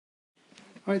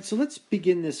All right, so let's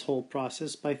begin this whole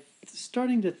process by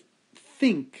starting to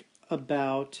think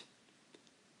about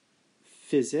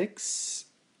physics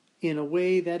in a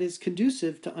way that is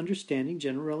conducive to understanding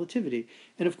general relativity.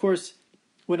 And of course,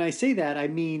 when I say that, I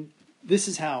mean this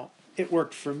is how it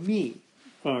worked for me,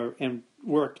 and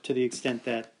worked to the extent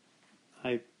that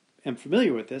I am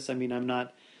familiar with this. I mean, I'm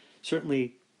not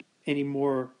certainly any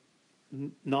more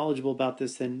knowledgeable about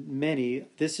this than many.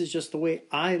 This is just the way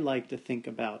I like to think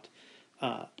about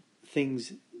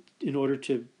things in order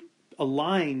to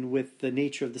align with the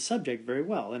nature of the subject very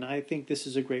well. And I think this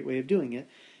is a great way of doing it.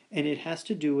 And it has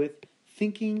to do with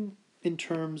thinking in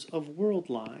terms of world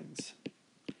lines.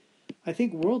 I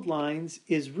think world lines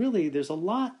is really, there's a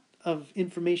lot of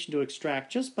information to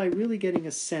extract just by really getting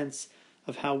a sense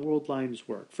of how world lines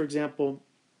work. For example,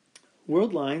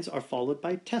 world lines are followed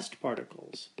by test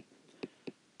particles,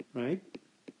 right?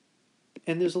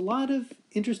 And there's a lot of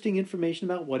interesting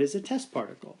information about what is a test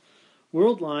particle.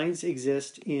 World lines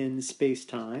exist in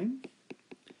space-time,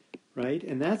 right?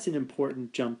 And that's an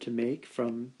important jump to make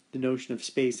from the notion of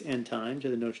space and time to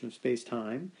the notion of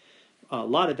space-time. A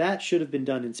lot of that should have been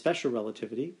done in special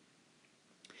relativity.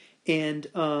 And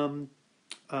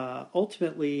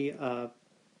ultimately,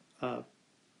 the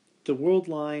world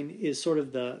line is sort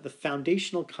of the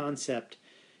foundational concept,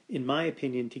 in my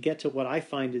opinion, to get to what I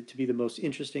find it to be the most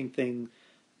interesting thing,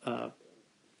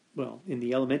 in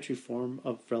the elementary form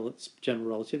of general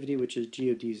relativity, which is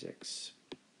geodesics.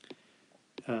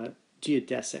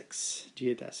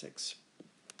 Geodesics.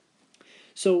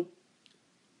 So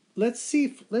let's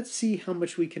see how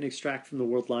much we can extract from the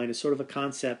world line as sort of a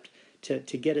concept to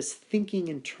get us thinking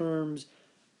in terms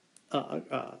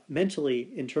mentally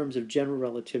in terms of general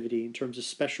relativity, in terms of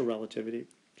special relativity.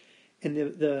 And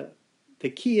the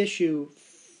key issue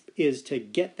is to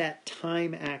get that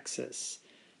time axis,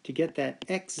 to get that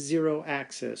x0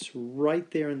 axis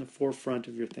right there in the forefront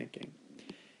of your thinking.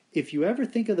 If you ever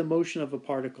think of the motion of a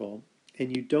particle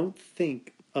and you don't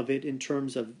think of it in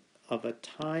terms of a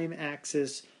time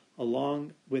axis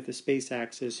along with a space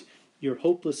axis, you're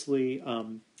hopelessly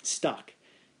stuck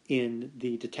in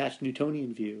the detached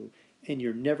Newtonian view, and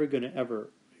you're never going to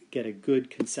ever get a good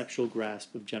conceptual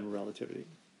grasp of general relativity.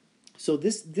 So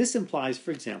this implies, for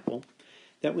example,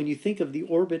 that when you think of the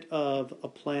orbit of a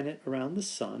planet around the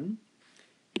sun,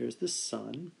 here's the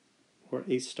sun, or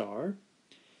a star,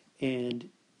 and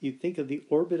you think of the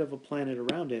orbit of a planet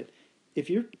around it, if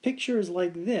your picture is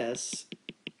like this,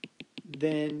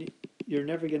 then you're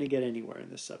never going to get anywhere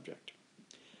in this subject.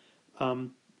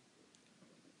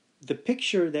 The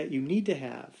picture that you need to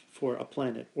have for a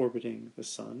planet orbiting the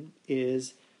sun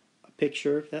is a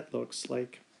picture that looks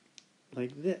like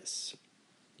this.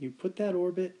 You put that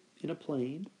orbit in a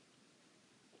plane.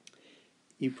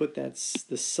 You put the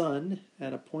sun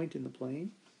at a point in the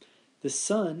plane. The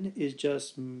sun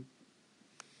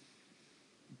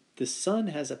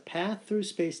has a path through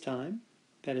space-time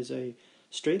that is a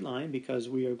straight line, because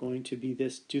we are going to do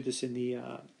this in the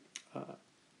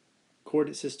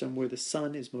coordinate system where the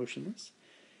sun is motionless.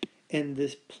 And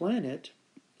this planet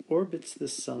orbits the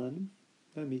sun.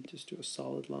 Let me just do a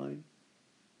solid line.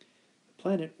 The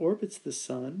planet orbits the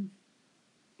sun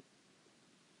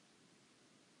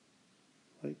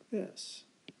like this.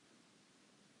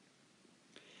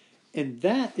 And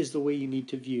that is the way you need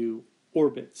to view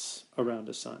orbits around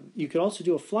a sun. You could also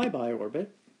do a flyby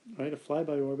orbit, right? A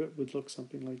flyby orbit would look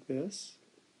something like this,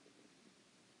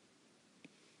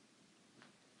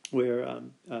 where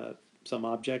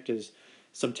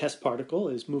some test particle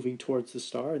is moving towards the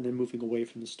star and then moving away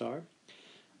from the star.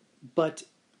 But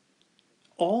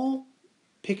all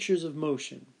pictures of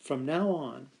motion from now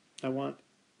on, I want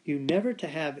you never to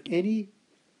have any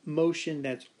motion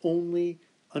that's only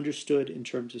understood in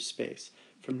terms of space.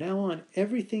 From now on,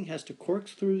 everything has to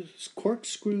corkscrew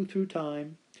through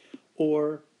time,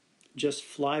 or just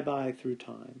fly by through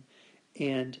time.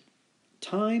 And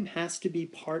time has to be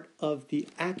part of the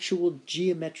actual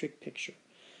geometric picture.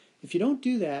 If you don't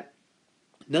do that,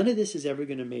 none of this is ever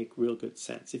going to make real good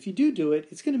sense. If you do it,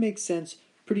 it's going to make sense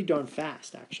pretty darn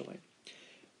fast, actually.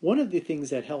 One of the things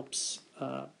that helps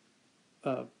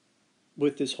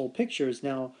with this whole picture is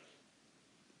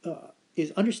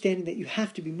is understanding that you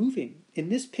have to be moving. In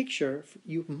this picture,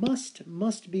 you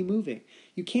must be moving.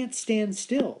 You can't stand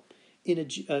still in a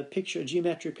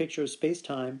geometric picture of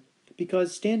space-time,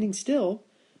 because standing still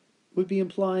would be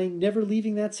implying never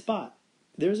leaving that spot.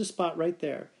 There's a spot right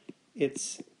there.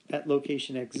 It's at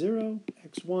location x0,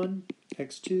 x1,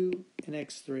 x2, and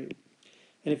x3.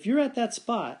 And if you're at that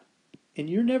spot and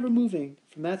you're never moving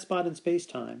from that spot in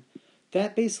space-time,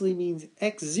 that basically means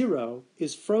x0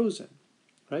 is frozen,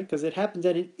 right? Because it happens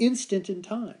at an instant in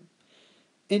time.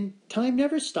 And time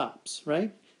never stops,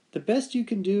 right? The best you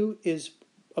can do is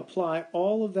apply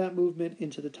all of that movement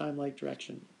into the time-like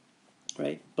direction,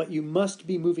 right? But you must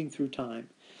be moving through time.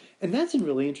 And that's a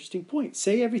really interesting point.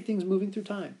 Say everything's moving through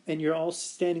time and you're all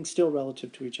standing still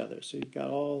relative to each other. So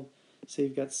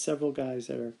you've got several guys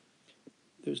that are,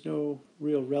 there's no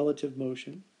real relative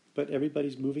motion, but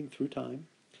everybody's moving through time.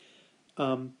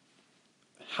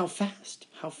 How fast?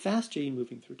 How fast are you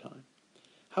moving through time?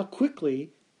 How quickly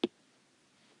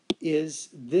is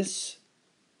this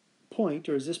point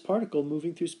or is this particle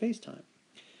moving through space-time?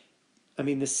 I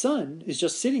mean, the sun is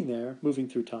just sitting there moving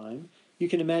through time. You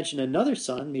can imagine another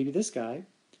sun, maybe this guy,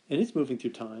 and it's moving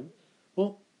through time.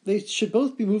 Well, they should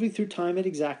both be moving through time at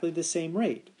exactly the same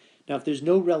rate. Now, if there's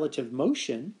no relative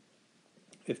motion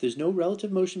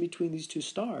between these two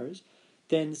stars,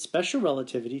 then special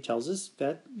relativity tells us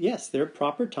that, yes, their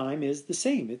proper time is the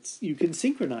same. You can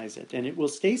synchronize it, and it will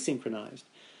stay synchronized.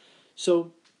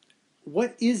 So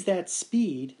what is that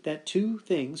speed that two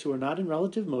things who are not in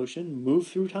relative motion move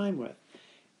through time with?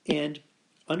 And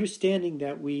understanding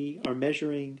that we are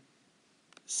measuring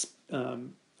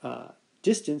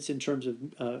distance in terms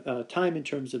of time in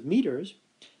terms of meters,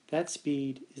 that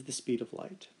speed is the speed of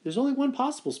light. There's only one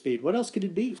possible speed. What else could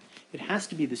it be? It has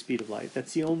to be the speed of light.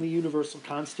 That's the only universal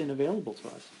constant available to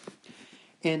us.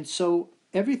 And so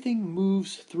everything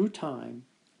moves through time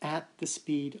at the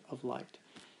speed of light.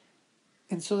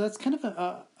 And so that's kind of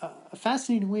a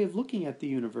fascinating way of looking at the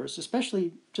universe,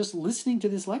 especially just listening to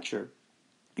this lecture.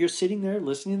 You're sitting there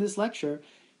listening to this lecture.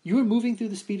 You are moving through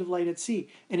the speed of light at sea.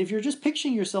 And if you're just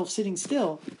picturing yourself sitting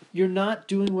still, you're not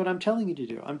doing what I'm telling you to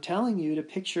do. I'm telling you to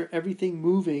picture everything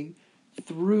moving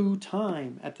through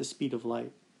time at the speed of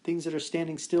light. Things that are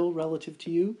standing still relative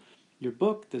to you, your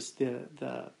book,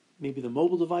 maybe the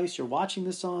mobile device you're watching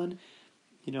this on,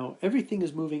 everything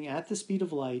is moving at the speed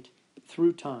of light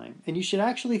through time. And you should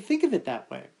actually think of it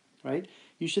that way, right?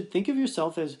 You should think of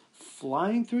yourself as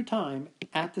flying through time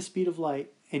at the speed of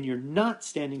light, and you're not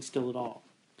standing still at all.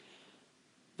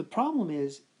 The problem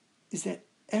is that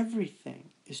everything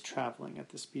is traveling at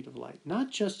the speed of light,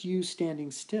 not just you standing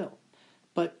still,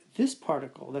 but this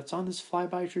particle that's on this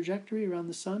flyby trajectory around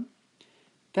the sun,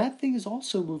 that thing is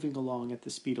also moving along at the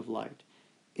speed of light.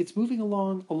 It's moving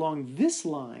along this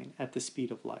line at the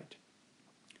speed of light.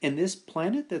 And this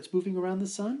planet that's moving around the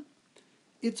sun,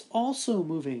 it's also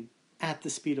moving at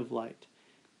the speed of light.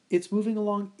 It's moving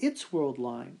along its world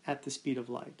line at the speed of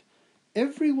light.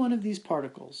 Every one of these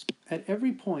particles, at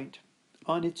every point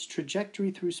on its trajectory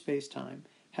through space-time,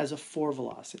 has a 4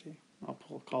 velocity. I'll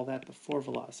call that the 4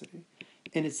 velocity.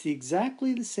 And it's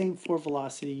exactly the same 4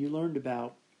 velocity you learned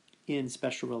about in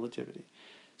special relativity.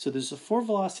 So there's a 4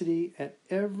 velocity at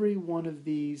every one of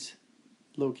these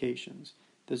locations.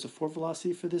 There's a 4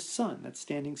 velocity for this sun that's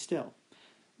standing still.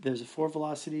 There's a 4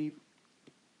 velocity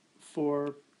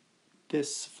for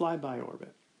this flyby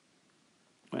orbit,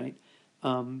 right?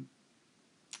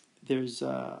 There's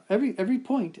every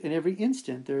point and every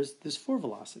instant there's this 4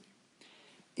 velocity.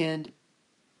 And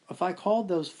if I called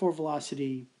those 4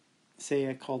 velocity, say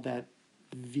I called that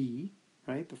v,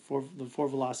 right? The 4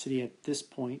 velocity at this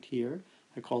point here,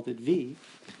 I called it v.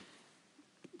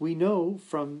 We know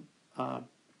from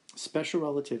special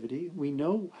relativity, we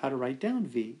know how to write down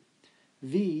v.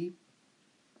 V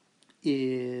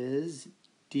is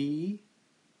dx0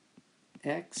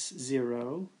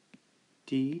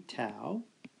 d tau,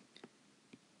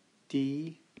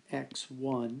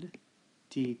 dx1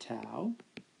 d tau,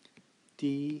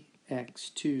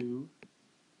 dx2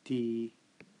 d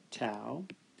tau,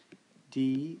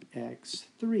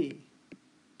 dx3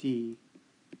 d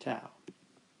tau.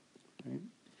 Right?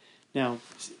 Now,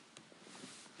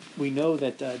 we know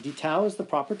that d tau is the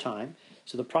proper time.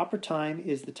 So the proper time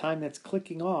is the time that's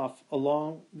clicking off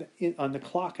on the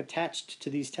clock attached to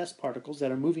these test particles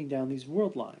that are moving down these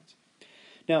world lines.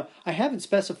 Now, I haven't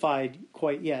specified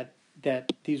quite yet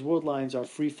that these world lines are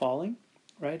free falling,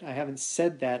 right? I haven't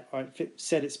said that or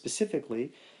said it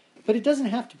specifically, but it doesn't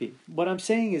have to be. What I'm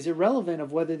saying is irrelevant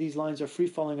of whether these lines are free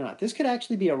falling or not. This could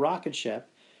actually be a rocket ship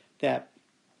that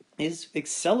is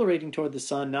accelerating toward the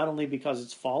sun, not only because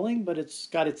it's falling, but it's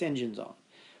got its engines on.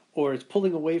 Or it's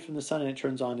pulling away from the sun and it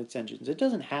turns on its engines. It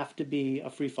doesn't have to be a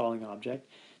free-falling object.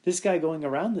 This guy going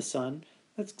around the sun,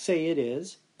 let's say it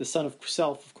is. The sun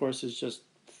itself, of course, is just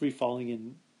free-falling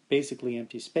in basically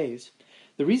empty space.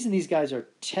 The reason these guys are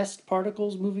test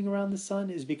particles moving around the sun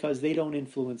is because they don't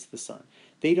influence the sun.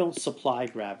 They don't supply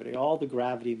gravity. All the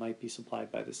gravity might be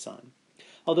supplied by the sun.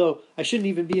 Although I shouldn't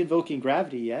even be invoking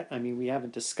gravity yet. I mean, we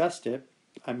haven't discussed it.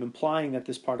 I'm implying that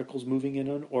this particle is moving in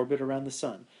an orbit around the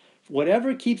sun.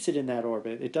 Whatever keeps it in that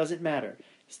orbit, it doesn't matter.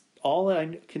 all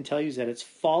I can tell you is that it's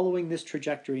following this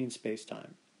trajectory in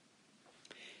space-time.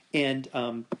 And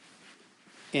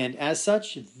as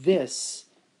such, this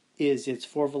is its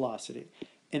 4 velocity.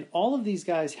 And all of these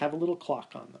guys have a little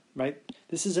clock on them, right?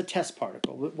 This is a test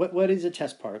particle. What is a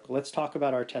test particle? Let's talk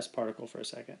about our test particle for a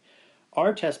second.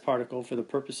 Our test particle, for the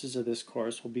purposes of this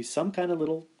course, will be some kind of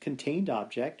little contained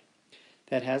object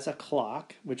that has a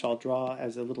clock, which I'll draw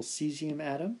as a little cesium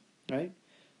atom, right?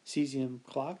 Cesium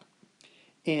clock.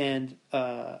 And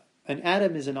an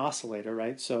atom is an oscillator,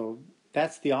 right? So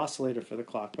that's the oscillator for the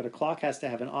clock. But a clock has to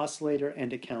have an oscillator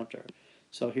and a counter.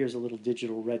 So here's a little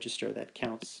digital register that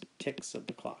counts ticks of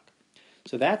the clock.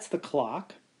 So that's the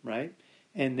clock, right?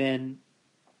 And then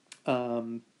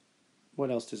what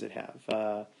else does it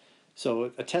have?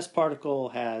 So a test particle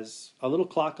has a little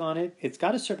clock on it. It's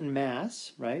got a certain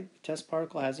mass, right? A test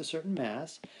particle has a certain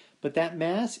mass, but that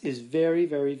mass is very,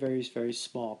 very, very, very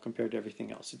small compared to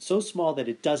everything else. It's so small that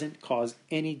it doesn't cause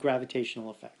any gravitational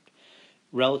effect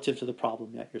relative to the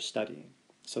problem that you're studying.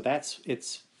 So that's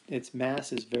its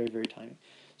mass is very, very tiny.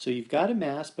 So you've got a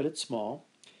mass, but it's small.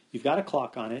 You've got a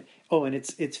clock on it. Oh, and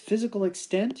its physical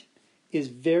extent is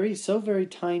very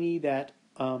tiny that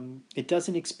it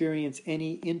doesn't experience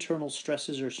any internal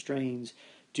stresses or strains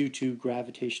due to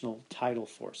gravitational tidal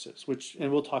forces,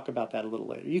 and we'll talk about that a little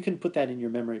later. You can put that in your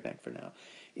memory bank for now.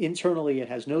 Internally, it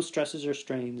has no stresses or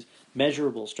strains,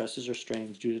 measurable stresses or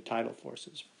strains due to tidal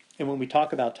forces. And when we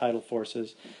talk about tidal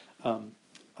forces, I'll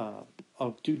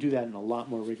do that in a lot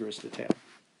more rigorous detail.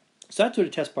 So that's what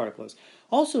a test particle is.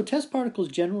 Also, test particles,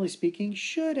 generally speaking,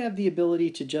 should have the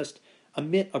ability to just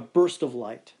emit a burst of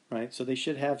light, right? So they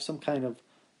should have some kind of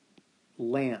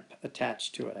lamp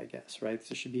attached to it, I guess, right?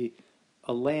 There should be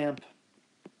a lamp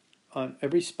on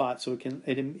every spot so it can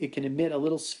emit a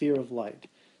little sphere of light.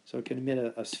 So it can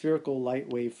emit a spherical light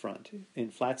wave front.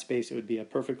 In flat space, it would be a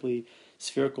perfectly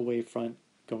spherical wave front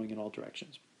going in all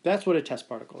directions. That's what a test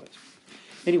particle is.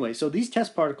 Anyway, so these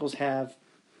test particles have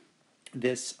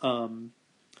this 4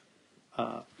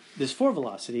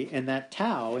 velocity, and that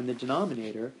tau in the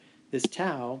denominator, this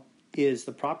tau is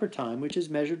the proper time, which is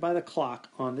measured by the clock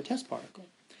on the test particle.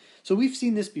 So we've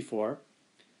seen this before,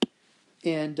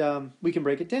 and we can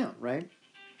break it down, right?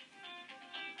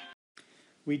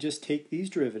 We just take these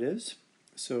derivatives,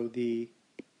 so the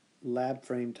lab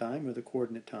frame time, or the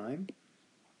coordinate time,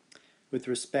 with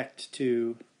respect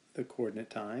to the coordinate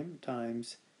time,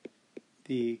 times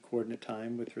the coordinate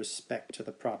time with respect to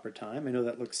the proper time. I know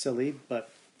that looks silly, but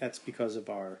that's because of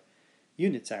our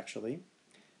units, actually.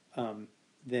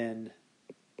 Then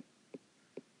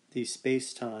the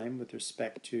space-time with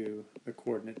respect to the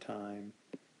coordinate time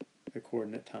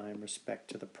respect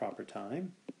to the proper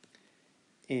time,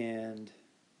 and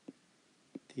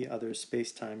the other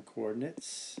space-time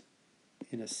coordinates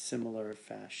in a similar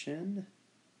fashion.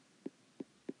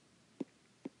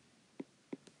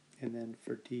 And then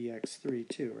for dx3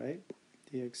 too, right?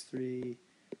 dx3,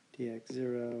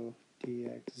 dx0,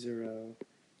 dx0,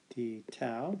 d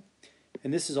tau.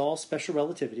 And this is all special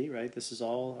relativity, right? This is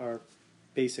all our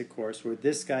basic course, where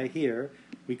this guy here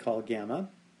we call gamma.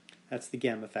 That's the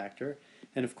gamma factor.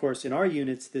 And of course, in our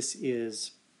units, this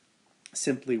is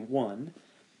simply 1.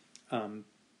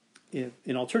 In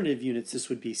alternative units, this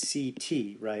would be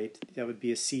CT, right? That would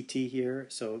be a CT here.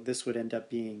 So this would end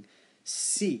up being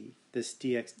C. This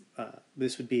dx,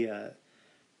 this would be a,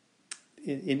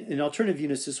 in alternative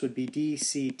units, this would be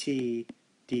dct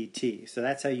dt. So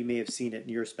that's how you may have seen it in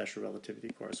your special relativity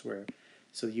course, where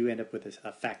so you end up with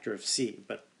a factor of c.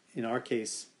 But in our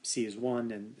case, c is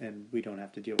 1, and we don't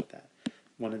have to deal with that.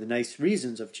 One of the nice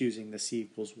reasons of choosing the c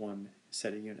equals 1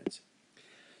 set of units.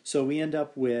 So we end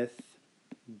up with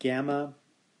gamma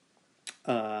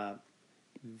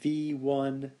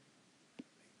v1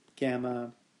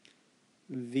 gamma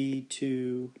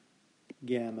v2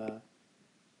 gamma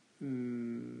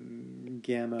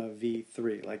gamma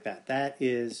v3, like that. That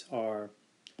is our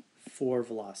 4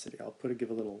 velocity. I'll give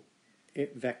a little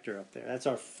vector up there. That's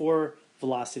our 4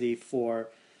 velocity for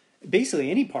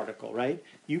basically any particle, right?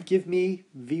 You give me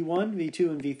v1, v2,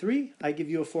 and v3, I give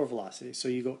you a 4 velocity. So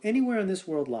you go anywhere on this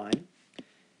world line,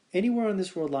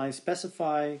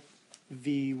 specify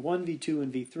v1, v2,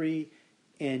 and v3,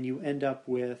 and you end up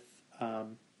with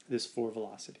this 4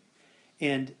 velocity.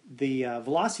 And the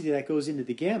velocity that goes into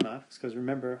the gamma, because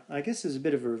remember, I guess this is a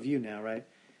bit of a review now, right?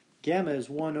 Gamma is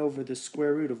 1 over the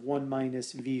square root of 1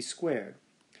 minus v squared.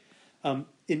 In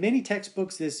many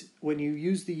textbooks, when you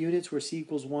use the units where c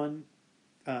equals 1,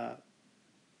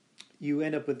 you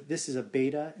end up with, this is a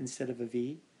beta instead of a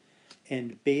v,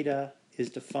 and beta is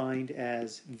defined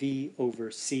as v over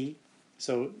c.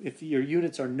 So if your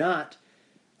units are not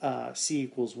c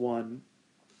equals 1,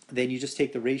 then you just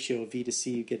take the ratio of v to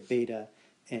c, you get beta,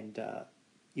 and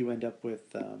you end up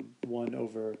with 1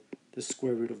 over the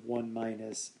square root of 1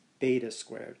 minus beta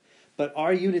squared. But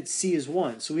our unit c is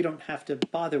 1, so we don't have to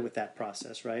bother with that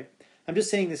process, right? I'm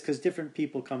just saying this because different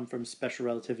people come from special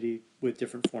relativity with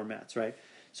different formats, right?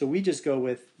 So we just go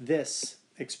with this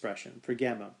expression for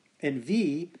gamma. And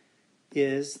v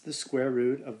is the square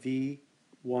root of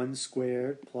v1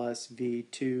 squared plus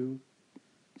v2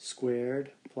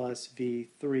 squared plus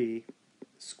v3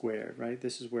 squared, right?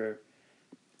 This is where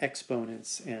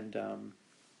exponents and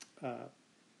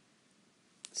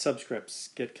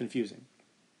subscripts get confusing.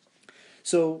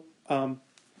 So,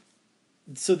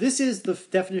 so this is the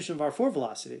definition of our 4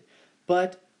 velocity,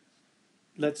 but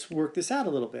let's work this out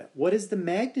a little bit. What is the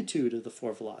magnitude of the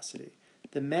 4 velocity?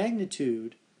 The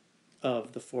magnitude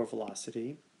of the 4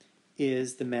 velocity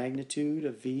is the magnitude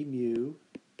of v mu,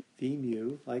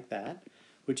 like that,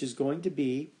 which is going to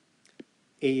be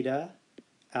eta,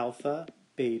 alpha,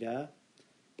 beta,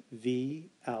 v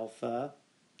alpha,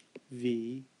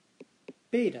 v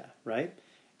beta, right?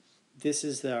 This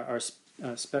is our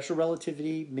special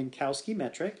relativity Minkowski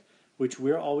metric, which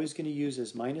we're always going to use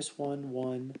as minus 1,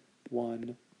 1,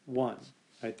 1, 1.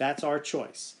 Right? That's our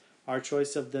choice. Our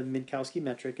choice of the Minkowski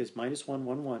metric is minus 1,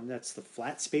 1, 1. That's the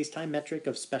flat spacetime metric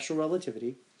of special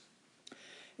relativity.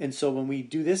 And so when we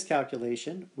do this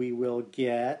calculation, we will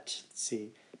get, let's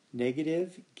see,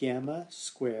 negative gamma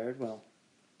squared. Well,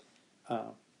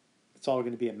 it's all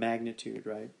going to be a magnitude,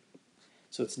 right?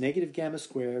 So it's negative gamma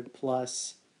squared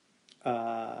plus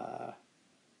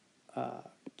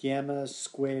gamma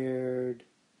squared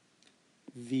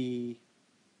v1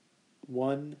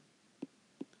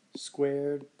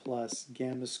 squared plus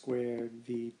gamma squared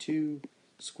v2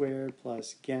 squared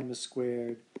plus gamma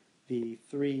squared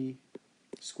v3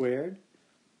 squared,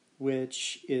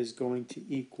 which is going to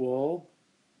equal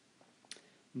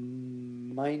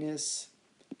minus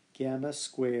gamma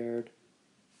squared,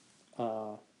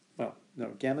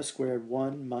 gamma squared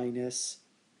 1 minus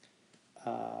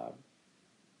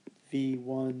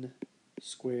v1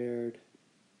 squared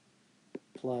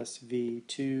plus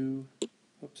v2,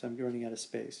 oops, I'm running out of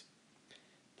space,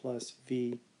 plus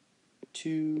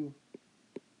v2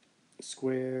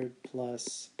 squared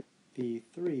plus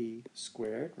v3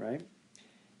 squared, right?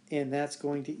 And that's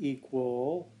going to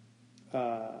equal,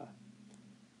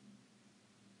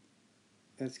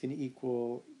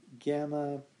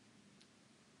 gamma,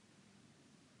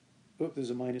 oh, there's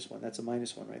a minus 1. That's a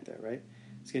minus 1 right there, right?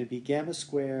 It's going to be gamma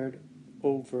squared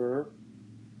over,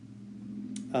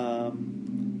 or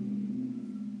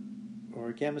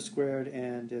gamma squared,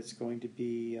 and it's going to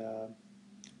be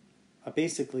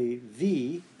basically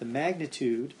v, the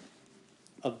magnitude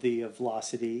of the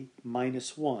velocity,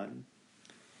 minus 1.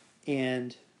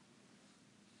 And,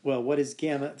 well, what is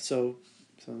gamma? So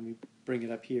let me bring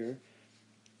it up here.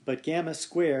 But gamma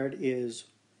squared is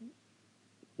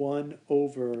 1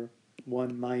 over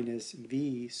 1 minus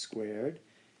v squared.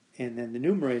 And then the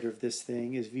numerator of this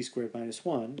thing is v squared minus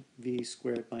 1. V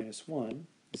squared minus 1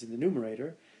 is in the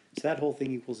numerator. So that whole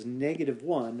thing equals negative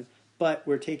 1. But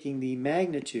we're taking the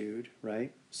magnitude,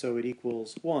 right? So it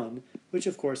equals 1, which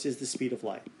of course is the speed of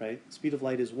light, right? Speed of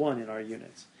light is 1 in our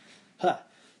units.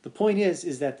 The point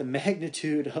is that the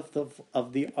magnitude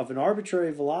of an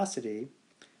arbitrary velocity,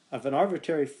 of an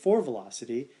arbitrary 4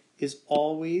 velocity, is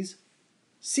always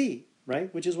c,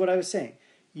 right? Which is what I was saying.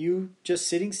 You just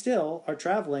sitting still are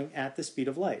traveling at the speed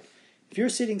of light. If you're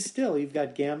sitting still, you've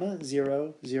got gamma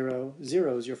 0, 0,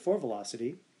 0 is your 4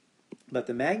 velocity, but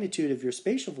the magnitude of your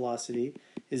spatial velocity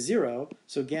is 0,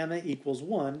 so gamma equals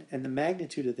 1, and the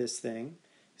magnitude of this thing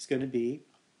is going to be,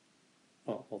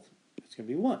 well, it's going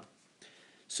to be 1.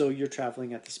 So you're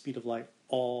traveling at the speed of light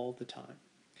all the time.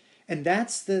 And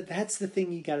that's the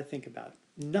thing you got to think about.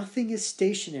 Nothing is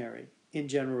stationary in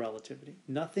general relativity.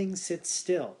 Nothing sits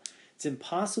still. It's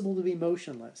impossible to be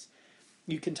motionless.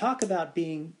 You can talk about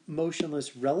being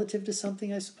motionless relative to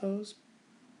something, I suppose,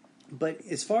 but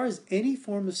as far as any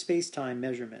form of space-time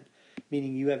measurement,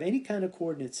 meaning you have any kind of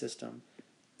coordinate system,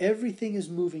 everything is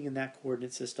moving in that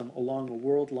coordinate system along a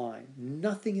world line.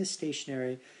 Nothing is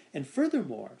stationary. And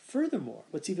furthermore,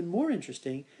 what's even more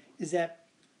interesting is that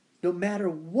no matter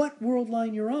what world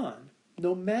line you're on,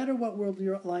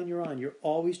 you're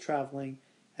always traveling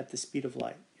at the speed of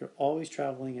light. You're always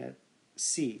traveling at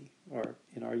c, or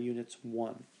in our units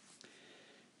 1.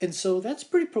 And so that's a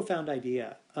pretty profound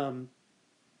idea,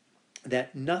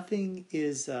 that nothing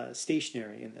is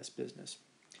stationary in this business.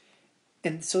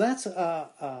 And so that's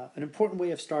an important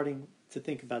way of starting to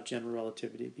think about general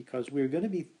relativity, because we're going to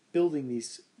be building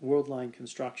these world line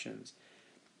constructions.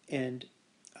 And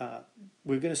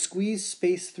we're going to squeeze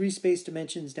three space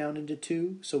dimensions down into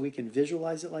two so we can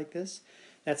visualize it like this.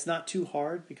 That's not too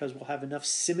hard because we'll have enough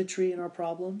symmetry in our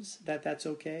problems that that's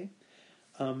okay.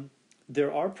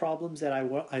 There are problems that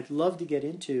I'd love to get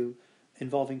into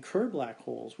involving Kerr black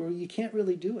holes where you can't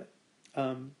really do it.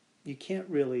 You can't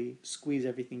really squeeze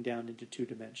everything down into two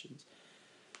dimensions.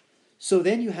 So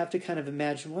then you have to kind of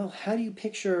imagine, well, how do you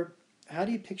picture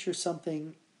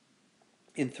something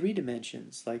in three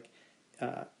dimensions? Like,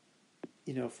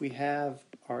 if we have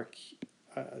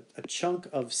a chunk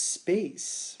of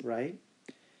space, right?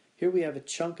 Here we have a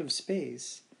chunk of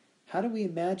space. How do we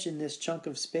imagine this chunk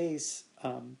of space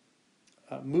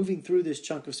moving through this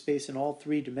chunk of space in all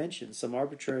three dimensions, some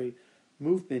arbitrary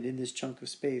movement in this chunk of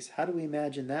space? How do we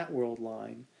imagine that world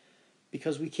line?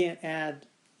 Because we can't add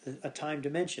a time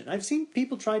dimension. I've seen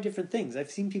people try different things.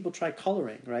 I've seen people try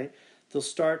coloring, right? They'll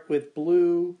start with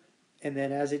blue, and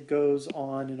then as it goes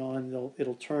on and on,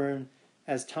 it'll turn.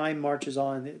 As time marches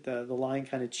on, the line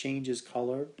kind of changes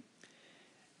color.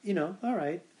 All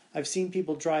right. I've seen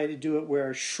people try to do it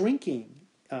where shrinking,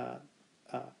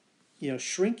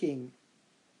 shrinking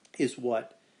is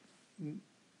what,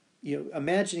 you're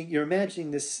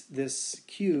imagining this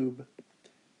cube.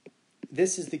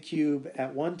 This is the cube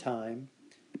at one time,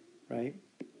 right?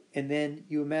 And then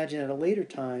you imagine at a later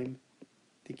time,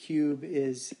 the cube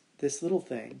is this little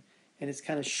thing, and it's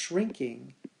kind of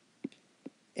shrinking,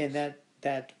 and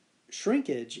that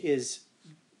shrinkage is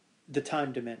the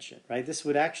time dimension, right? This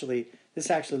actually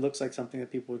looks like something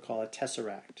that people would call a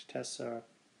tesseract.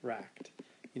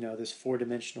 This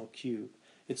four-dimensional cube.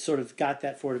 It's sort of got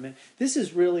that four-dimension. This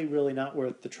is really, really not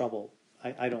worth the trouble.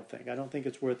 I don't think. I don't think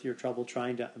it's worth your trouble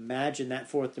trying to imagine that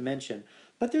fourth dimension.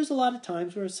 But there's a lot of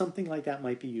times where something like that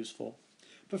might be useful.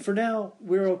 But for now,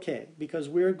 we're okay because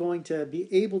we're going to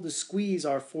be able to squeeze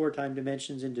our four time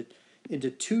dimensions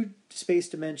into two space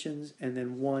dimensions and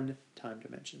then one time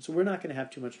dimension. So we're not going to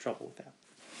have too much trouble with that.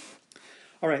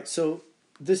 All right, so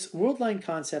this world line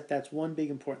concept, that's one big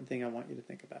important thing I want you to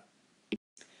think about.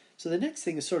 So the next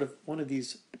thing is sort of one of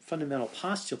these fundamental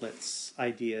postulates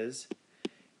ideas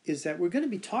is that we're going to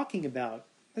be talking about,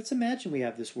 let's imagine we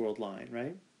have this world line,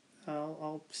 right?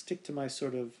 I'll stick to my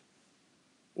sort of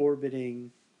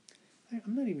orbiting.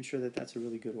 I'm not even sure that that's a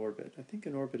really good orbit. I think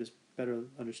an orbit is better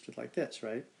understood like this,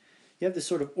 right? You have this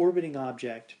sort of orbiting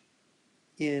object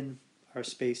in our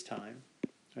space-time,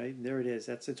 right? And there it is.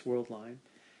 That's its world line.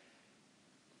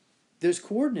 There's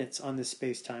coordinates on this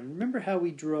space-time. Remember how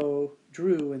we drew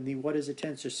in the What is a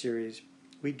Tensor series?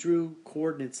 We drew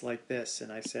coordinates like this,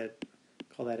 and I said,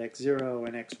 call that x0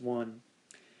 and x1.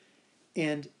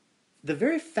 And the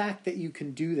very fact that you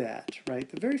can do that, right?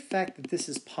 The very fact that this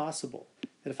is possible,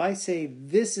 that if I say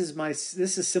this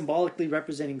is symbolically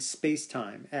representing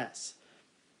space-time, S,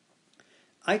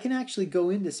 I can actually go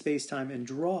into space-time and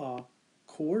draw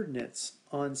coordinates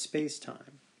on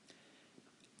space-time.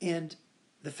 And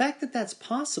the fact that that's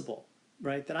possible,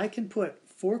 right, that I can put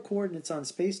four coordinates on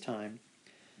space-time,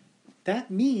 that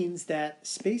means that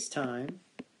space-time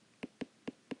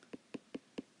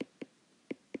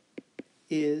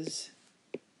is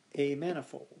a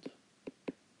manifold.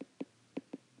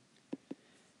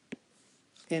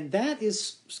 And that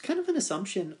is kind of an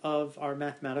assumption of our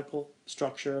mathematical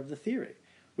structure of the theory.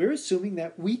 We're assuming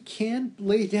that we can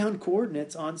lay down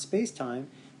coordinates on space-time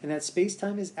and that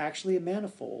space-time is actually a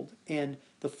manifold, and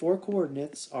the four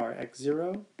coordinates are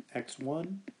x0,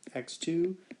 x1,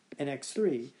 x2, and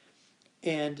x3.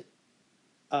 And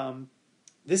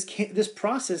this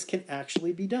process can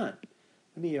actually be done.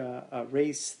 Let me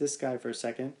erase this guy for a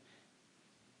second.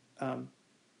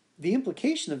 The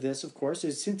implication of this, of course,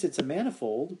 is since it's a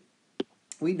manifold,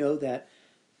 we know that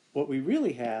what we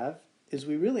really have is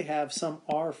we really have some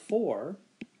R4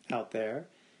 out there,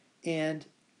 and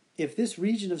if this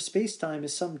region of space-time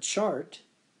is some chart,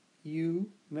 U,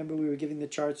 remember we were giving the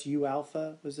charts U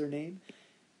alpha was their name,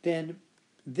 then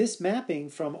this mapping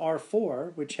from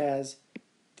R4, which has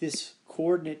this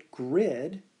coordinate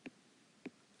grid,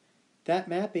 that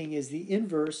mapping is the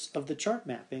inverse of the chart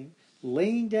mapping,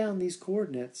 laying down these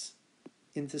coordinates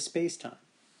into space-time.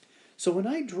 So when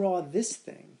I draw this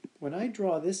thing,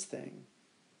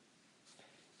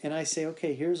 and I say,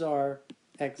 okay, here's our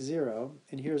x0,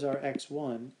 and here's our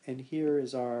x1, and here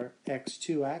is our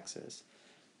x2 axis,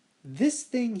 this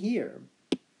thing here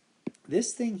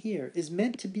is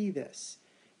meant to be this.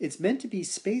 It's meant to be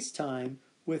space-time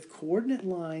with coordinate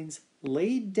lines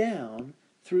laid down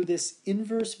through this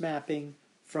inverse mapping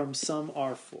from some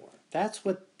R4. That's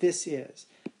what this is.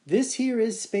 This here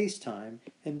is space-time,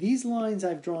 and these lines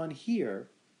I've drawn here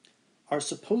are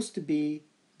supposed to be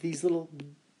these little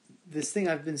this thing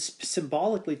I've been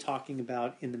symbolically talking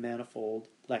about in the manifold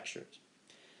lectures.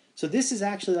 So this is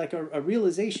actually like a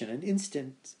realization, an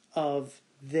instant of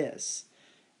this.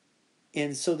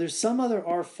 And so there's some other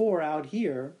R4 out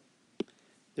here.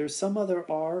 There's some other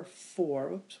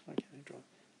R4. Oops, why can't I draw?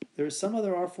 There's some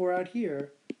other R4 out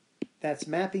here that's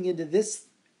mapping into this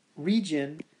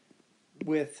region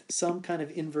with some kind of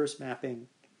inverse mapping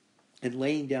and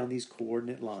laying down these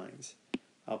coordinate lines.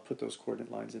 I'll put those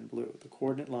coordinate lines in blue. The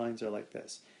coordinate lines are like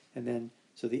this. And then,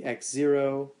 so the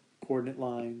x0 coordinate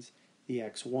lines, the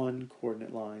x1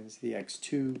 coordinate lines, the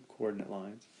x2 coordinate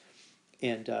lines.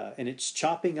 And it's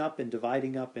chopping up and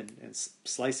dividing up and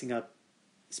slicing up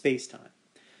space-time.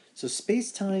 So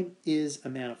space-time is a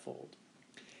manifold.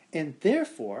 And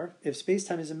therefore, if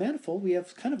space-time is a manifold, we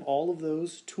have kind of all of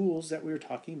those tools that we were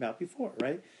talking about before,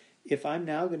 right? If I'm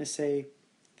now going to say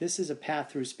this is a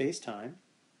path through space-time,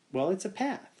 well, it's a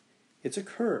path. It's a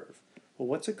curve. Well,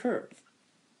 what's a curve?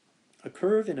 A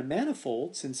curve in a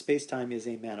manifold, since space-time is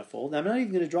a manifold, I'm not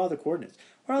even going to draw the coordinates.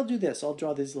 Or I'll do this. I'll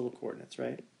draw these little coordinates,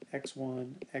 right?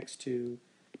 x1, x2,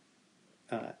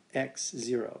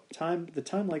 x0. The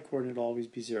time-like coordinate will always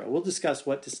be 0. We'll discuss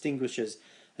what distinguishes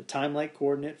a time-like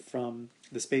coordinate from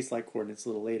the space-like coordinates a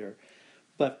little later.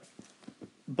 But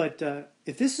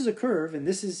if this is a curve, and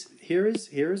here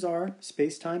is our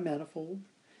space-time manifold,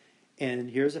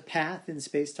 and here's a path in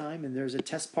space-time, and there's a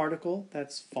test particle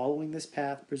that's following this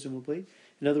path, presumably.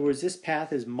 In other words, this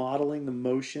path is modeling the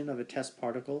motion of a test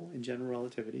particle in general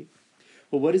relativity.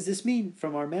 Well, what does this mean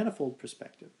from our manifold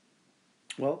perspective?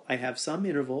 Well, I have some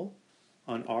interval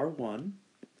on R1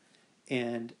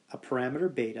 and a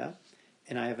parameter beta,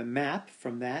 and I have a map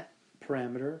from that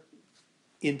parameter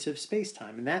into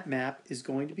space-time. And that map is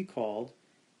going to be called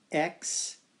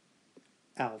x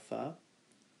alpha,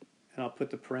 and I'll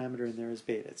put the parameter in there as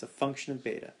beta. It's a function of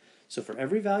beta. So for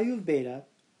every value of beta,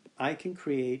 I can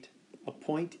create a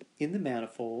point in the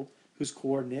manifold whose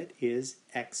coordinate is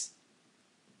x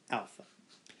alpha.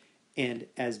 And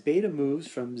as beta moves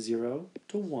from 0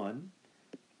 to 1,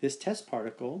 this test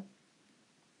particle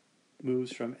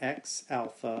moves from x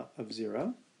alpha of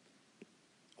 0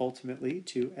 ultimately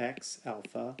to x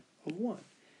alpha of 1.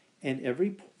 And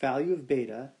every value of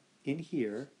beta in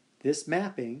here, this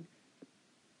mapping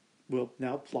will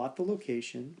now plot the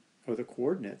location or the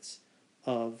coordinates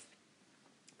of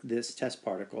this test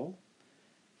particle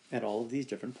at all of these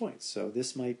different points. So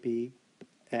this might be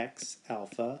x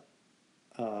alpha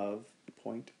of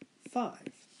 0.5,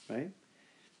 right?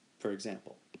 For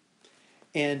example.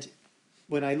 And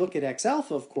when I look at x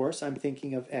alpha, of course, I'm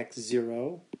thinking of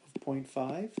x0 of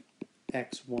 0.5,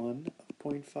 x1 of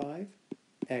 0.5,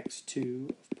 x2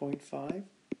 of 0.5,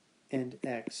 and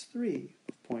x3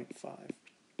 of 0.5,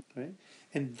 right?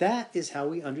 And that is how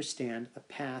we understand a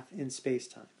path in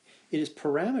spacetime. It is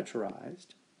parameterized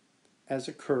as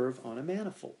a curve on a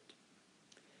manifold.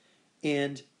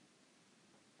 And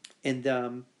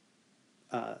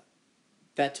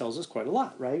that tells us quite a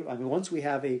lot, right? I mean, once we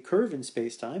have a curve in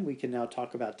spacetime, we can now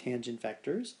talk about tangent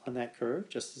vectors on that curve,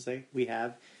 just as we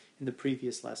have in the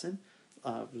previous lesson,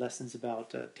 lessons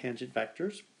about tangent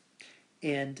vectors.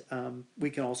 And we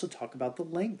can also talk about the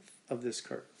length of this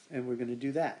curve, and we're going to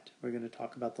do that. We're going to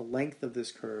talk about the length of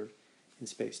this curve in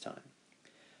spacetime.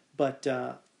 But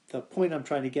the point I'm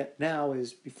trying to get now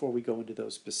is, before we go into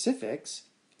those specifics,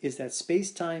 is that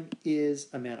spacetime is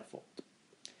a manifold.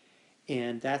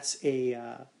 And that's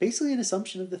basically an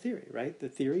assumption of the theory, right? The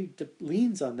theory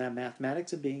leans on that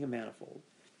mathematics of being a manifold.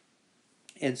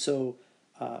 And so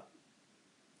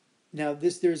now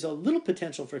there's a little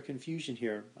potential for confusion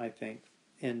here, I think.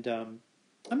 And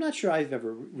I'm not sure I've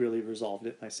ever really resolved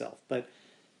it myself. But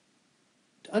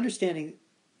understanding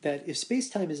that if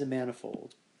spacetime is a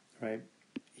manifold, right?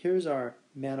 Here's our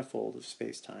manifold of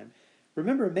spacetime.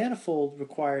 Remember, a manifold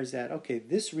requires that, okay,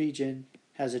 this region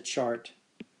has a chart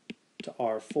to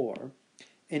R4,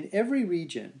 and every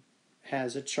region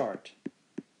has a chart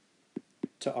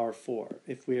to R4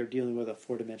 if we are dealing with a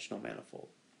four-dimensional manifold.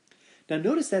 Now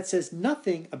notice that says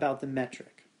nothing about the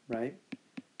metric, right?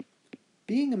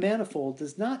 Being a manifold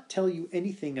does not tell you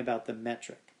anything about the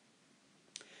metric.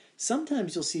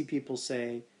 Sometimes you'll see people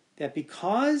say that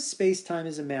because spacetime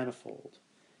is a manifold,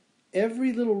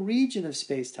 every little region of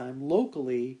spacetime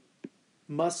locally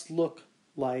must look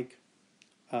like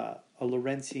a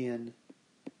Lorentzian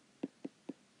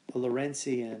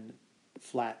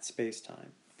flat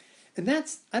spacetime. And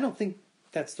I don't think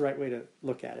that's the right way to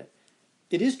look at it.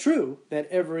 It is true that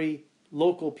every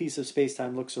local piece of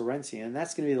spacetime looks Lorentzian, and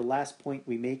that's going to be the last point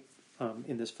we make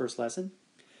in this first lesson.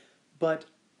 But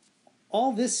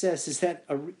all this says is that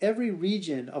every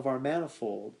region of our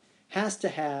manifold has to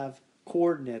have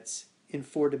coordinates in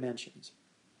 4 dimensions.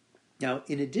 Now,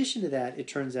 in addition to that, it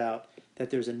turns out that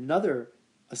there's another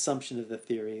assumption of the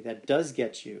theory that does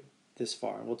get you this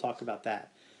far, and we'll talk about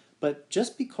that. But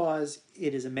just because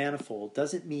it is a manifold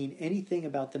doesn't mean anything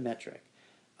about the metric.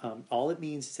 All it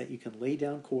means is that you can lay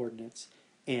down coordinates,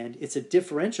 and it's a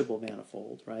differentiable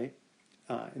manifold, right?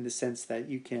 In the sense that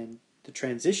the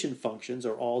transition functions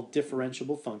are all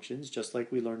differentiable functions, just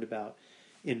like we learned about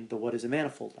in the What is a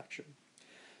Manifold lecture.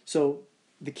 So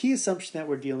the key assumption that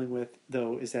we're dealing with,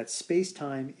 though, is that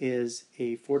space-time is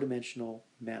a 4-dimensional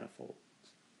manifold.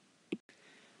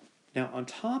 Now, on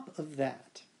top of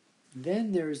that,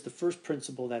 then there is the first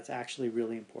principle that's actually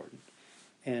really important.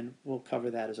 And we'll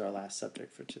cover that as our last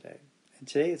subject for today. And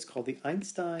today it's called the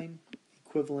Einstein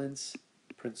Equivalence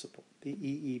Principle, the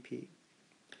EEP.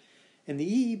 And the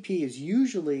EEP is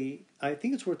usually, I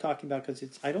think it's worth talking about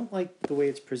because I don't like the way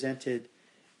it's presented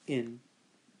in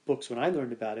books when I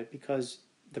learned about it, because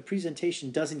the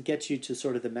presentation doesn't get you to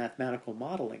sort of the mathematical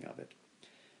modeling of it.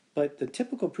 But the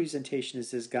typical presentation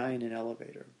is this guy in an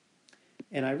elevator.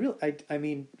 And I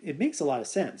mean, it makes a lot of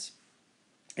sense.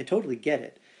 I totally get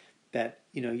it. That,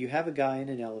 you have a guy in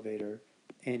an elevator,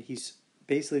 and he's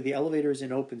basically, the elevator is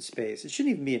in open space. It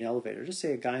shouldn't even be an elevator. Just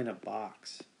say a guy in a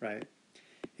box, right?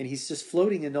 And he's just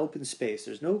floating in open space.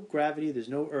 There's no gravity, there's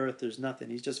no earth, there's nothing.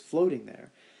 He's just floating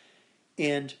there.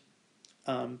 And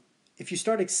if you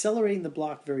start accelerating the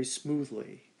block very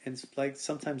smoothly, and like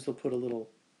sometimes they'll put a little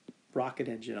rocket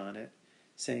engine on it,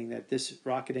 saying that this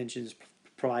rocket engine is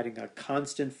providing a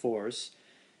constant force,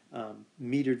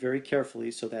 metered very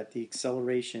carefully so that the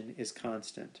acceleration is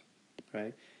constant,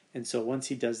 right? And so once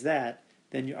he does that,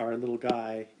 then our little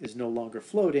guy is no longer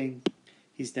floating.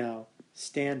 He's now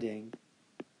standing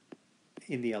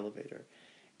in the elevator.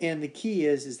 And the key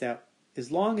is that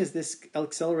as long as this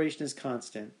acceleration is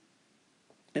constant,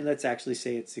 and let's actually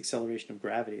say it's the acceleration of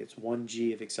gravity, it's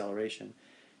 1g of acceleration,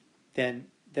 then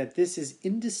that this is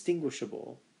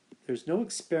indistinguishable. There's no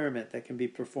experiment that can be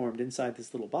performed inside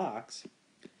this little box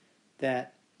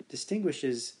that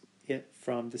distinguishes it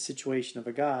from the situation of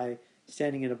a guy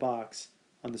standing in a box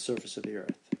on the surface of the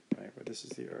Earth, right? Where this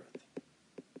is the Earth,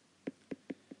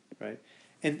 right?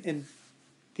 And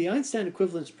the Einstein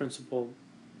equivalence principle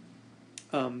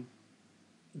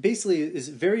basically is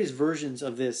various versions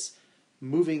of this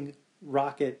moving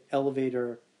rocket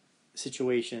elevator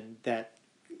situation that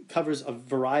covers a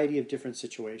variety of different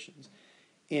situations,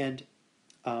 and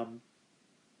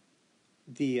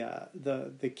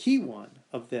the key one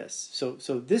of this.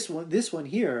 So this one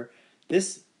here,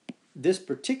 this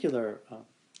particular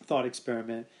thought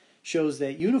experiment shows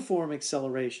that uniform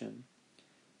acceleration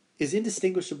is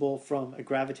indistinguishable from a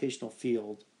gravitational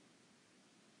field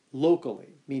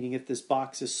locally, meaning if this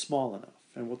box is small enough,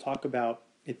 and we'll talk about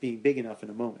it being big enough in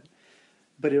a moment.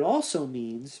 But it also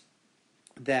means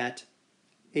that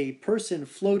a person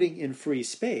floating in free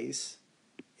space,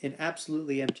 in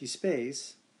absolutely empty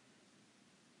space,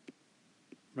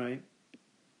 right?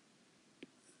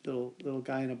 Little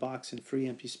guy in a box in free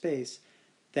empty space,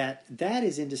 that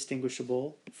is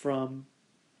indistinguishable from,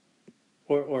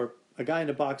 or a guy in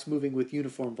a box moving with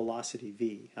uniform velocity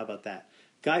v. How about that?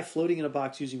 Guy floating in a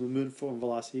box using uniform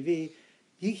velocity v,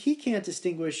 he can't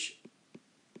distinguish.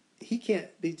 He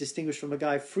can't be distinguished from a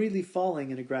guy freely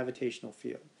falling in a gravitational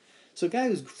field. So a guy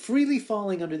who's freely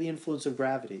falling under the influence of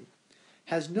gravity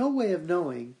has no way of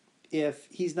knowing if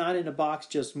he's not in a box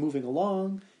just moving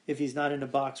along, if he's not in a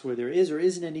box where there is or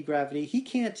isn't any gravity. He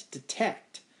can't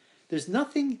detect. There's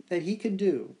nothing that he can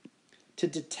do to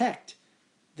detect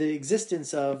the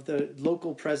existence of the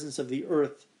local presence of the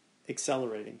Earth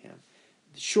accelerating him,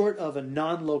 short of a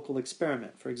non-local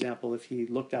experiment. For example, if he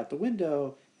looked out the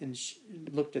window and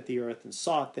looked at the Earth and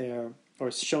saw it there,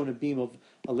 or shown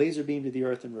a laser beam to the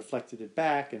Earth and reflected it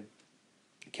back and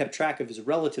kept track of his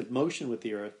relative motion with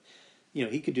the Earth,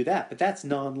 he could do that. But that's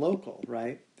non-local,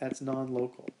 right? That's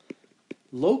non-local.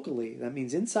 Locally, that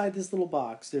means inside this little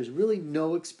box, there's really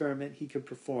no experiment he could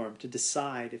perform to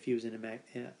decide if he was in a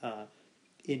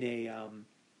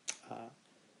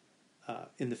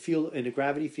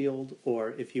gravity field,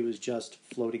 or if he was just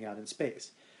floating out in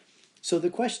space. So the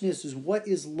question is what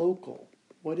is local?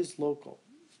 What is local?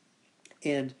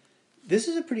 And this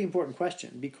is a pretty important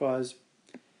question, because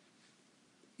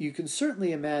you can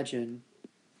certainly imagine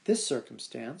this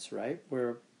circumstance, right,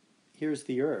 where here's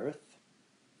the Earth.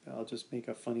 I'll just make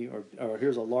a funny, or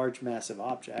here's a large massive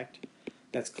object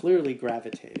that's clearly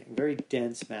gravitating, very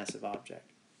dense massive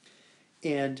object.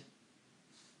 And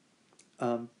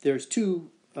there's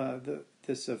two, this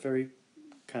is a very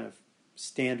kind of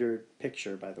standard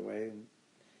picture, by the way. And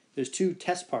there's two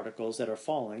test particles that are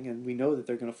falling, and we know that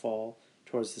they're going to fall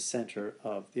towards the center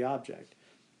of the object.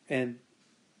 And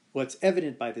what's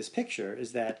evident by this picture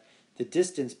is that the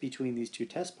distance between these two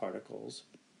test particles,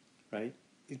 right,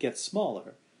 it gets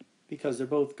smaller because they're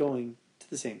both going to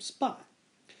the same spot.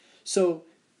 So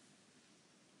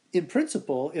in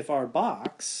principle, if the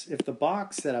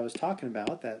box that I was talking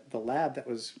about, that the lab that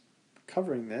was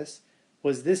covering this,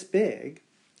 was this big,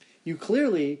 you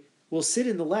clearly will sit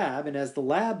in the lab, and as the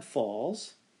lab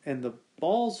falls and the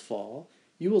balls fall,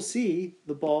 you will see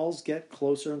the balls get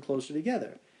closer and closer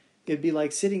together. It'd be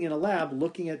like sitting in a lab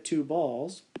looking at two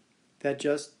balls that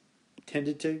just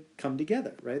tended to come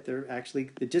together, right? They're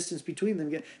actually, the distance between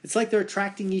them, it's like they're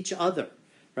attracting each other,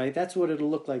 right? That's what it'll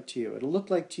look like to you. It'll look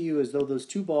like to you as though those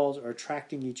two balls are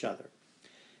attracting each other.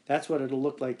 That's what it'll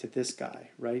look like to this guy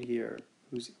right here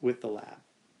who's with the lab.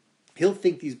 He'll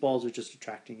think these balls are just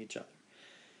attracting each other.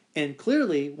 And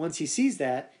clearly, once he sees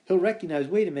that, he'll recognize,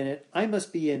 wait a minute, I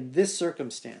must be in this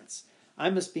circumstance. I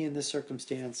must be in this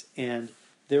circumstance, and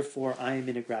therefore I am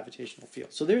in a gravitational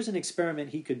field. So there's an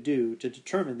experiment he could do to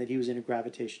determine that he was in a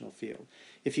gravitational field.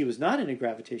 If he was not in a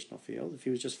gravitational field, if he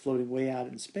was just floating way out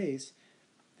in space,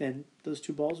 then those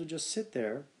two balls would just sit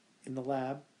there in the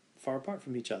lab far apart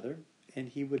from each other, and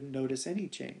he wouldn't notice any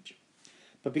change.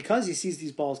 But because he sees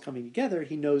these balls coming together,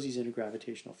 he knows he's in a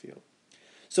gravitational field.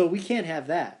 So we can't have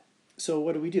that. So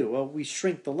what do? Well, we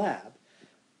shrink the lab.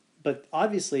 But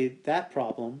obviously that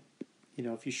problem,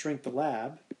 if you shrink the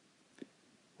lab,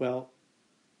 well,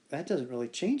 that doesn't really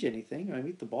change anything. I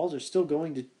mean, the balls are still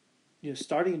going to,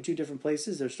 starting in two different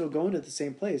places, they're still going to the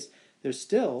same place. They're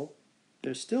still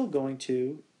going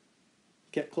to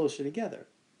get closer together.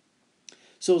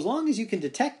 So as long as you can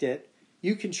detect it,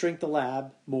 you can shrink the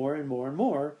lab more and more and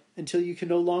more until you can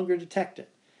no longer detect it.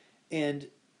 And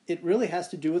it really has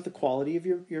to do with the quality of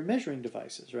your measuring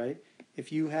devices, right?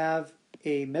 If you have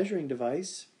a measuring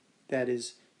device that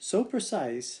is so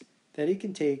precise that it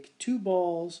can take two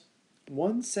balls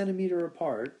 1 centimeter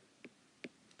apart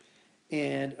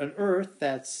and an Earth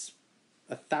that's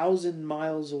 1,000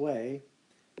 miles away,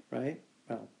 right?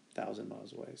 Well, 1,000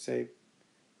 miles away, say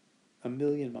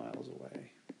 1,000,000 miles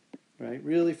away, right?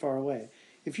 Really far away.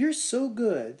 If you're so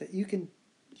good that you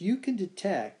can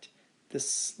detect the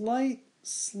slight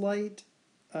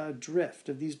drift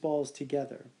of these balls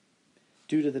together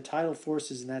due to the tidal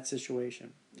forces in that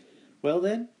situation, well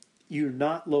then, you're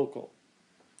not local,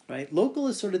 right? Local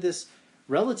is sort of this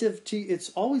it's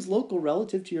always local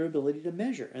relative to your ability to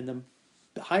measure. And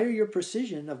the higher your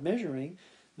precision of measuring,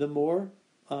 the more,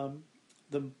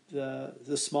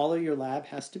 the smaller your lab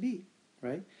has to be,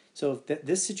 right? So if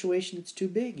this situation it's too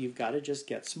big, you've got to just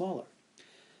get smaller.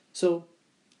 So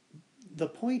the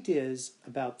point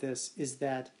about this is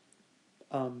that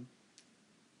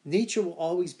nature will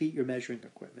always beat your measuring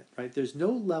equipment, right? There's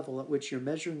no level at which your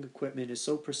measuring equipment is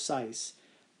so precise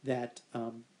that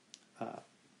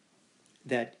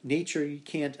that nature, you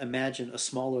can't imagine a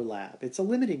smaller lab. It's a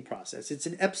limiting process. It's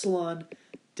an epsilon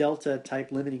delta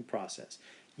type limiting process.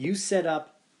 You set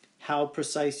up how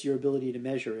precise your ability to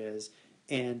measure is,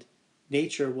 and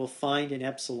nature will find an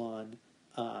epsilon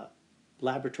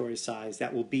laboratory size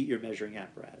that will beat your measuring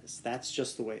apparatus. That's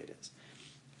just the way it is.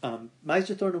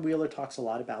 Meisner, Thorne, and Wheeler talks a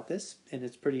lot about this, and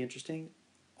it's pretty interesting.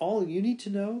 All you need to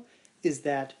know is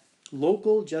that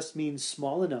local just means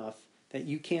small enough that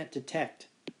you can't detect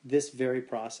this very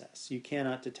process. You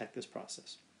cannot detect this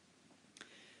process.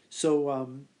 So,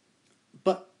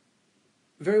 but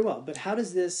very well. But how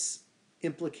does this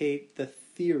implicate the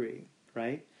theory,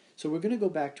 right? So we're going to go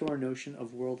back to our notion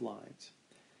of worldlines,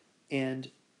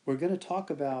 and we're going to talk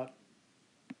about,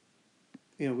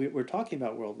 we're talking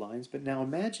about worldlines, but now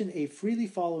imagine a freely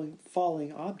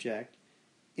falling object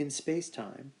in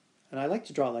space-time. And I like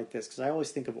to draw it like this because I always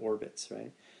think of orbits,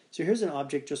 right? So here's an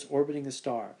object just orbiting a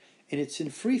star, and it's in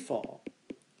free fall,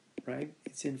 right?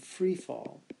 It's in free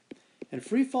fall. And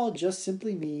free fall just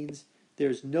simply means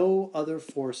there's no other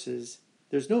forces.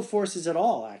 There's no forces at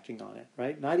all acting on it,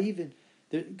 right? Not even,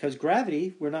 because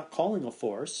gravity, we're not calling a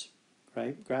force,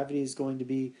 right? Gravity is going to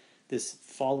be this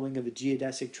following of a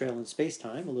geodesic trail in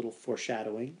space-time, a little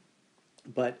foreshadowing.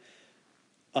 But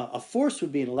a force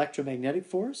would be an electromagnetic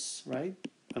force, right?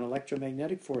 An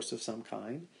electromagnetic force of some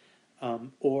kind.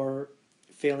 Or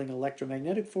failing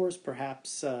electromagnetic force,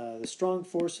 perhaps the strong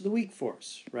force or the weak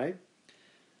force, right?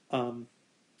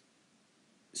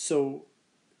 So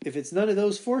if it's none of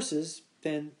those forces,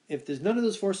 then if there's none of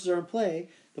those forces are in play,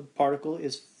 the particle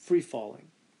is free-falling.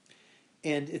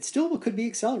 And it still could be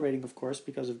accelerating, of course,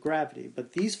 because of gravity,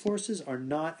 but these forces are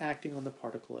not acting on the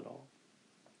particle at all.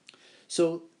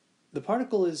 So the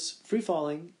particle is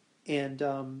free-falling, and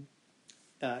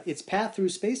its path through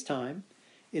space-time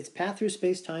its path through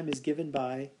space-time is given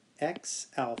by x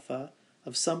alpha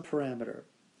of some parameter.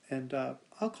 And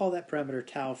I'll call that parameter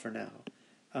tau for now.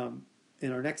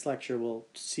 In our next lecture, we'll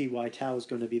see why tau is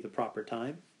going to be the proper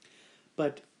time.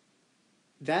 But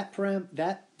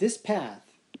this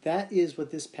path, that is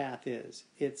what this path is.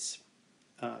 It's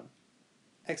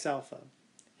x alpha.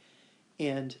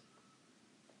 And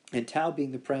tau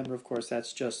being the parameter, of course,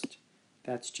 that's just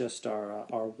our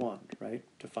R1, right?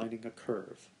 Defining a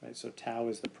curve, right? So tau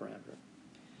is the parameter.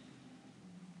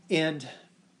 And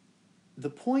the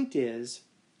point is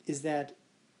that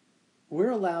we're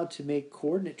allowed to make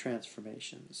coordinate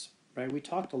transformations, right? We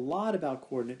talked a lot about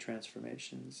coordinate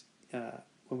transformations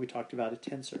when we talked about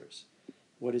tensors.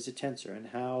 What is a tensor and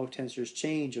how tensors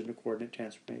change under coordinate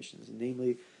transformations, and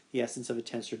namely, the essence of a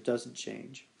tensor doesn't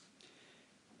change.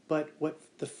 But what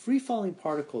the free-falling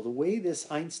particle, the way this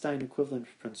Einstein equivalence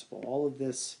principle, all of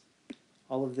this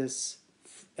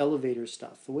elevator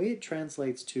stuff, the way it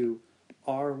translates to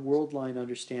our worldline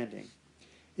understanding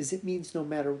is it means no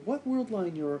matter what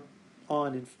worldline you're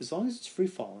on, and as long as it's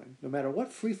free-falling, no matter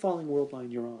what free-falling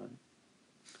worldline you're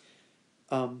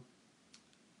on,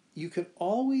 you can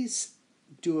always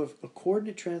do a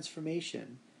coordinate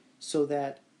transformation so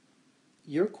that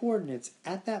your coordinates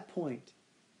at that point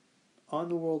on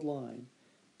the world line,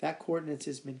 that coordinates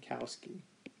is Minkowski.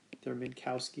 They're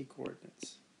Minkowski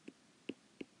coordinates.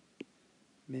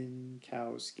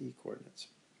 Minkowski coordinates,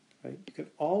 right? You can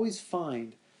always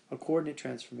find a coordinate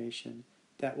transformation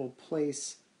that will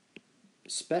place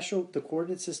the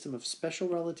coordinate system of special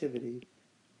relativity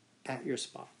at your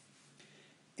spot.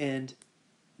 And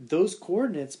those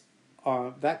coordinates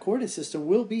that coordinate system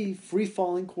will be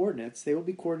free-falling coordinates. They will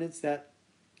be coordinates that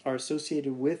are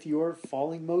associated with your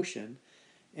falling motion,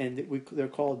 and they're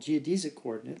called geodesic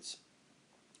coordinates.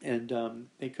 And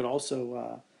they could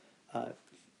also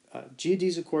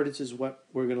geodesic coordinates is what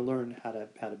we're going to learn how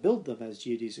to build them as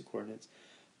geodesic coordinates.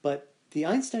 But the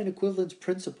Einstein equivalence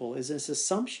principle is this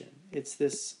assumption. It's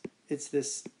this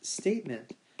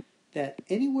statement that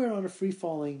anywhere on a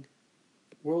free-falling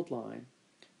world line,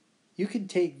 you can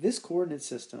take this coordinate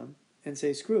system and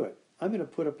say, screw it, I'm going to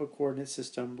put up a coordinate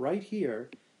system right here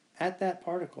at that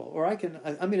particle, or I'm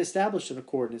going to establish a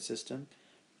coordinate system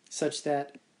such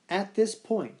that at this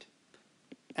point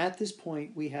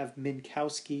we have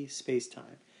Minkowski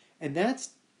spacetime. And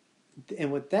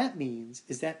what that means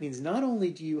is not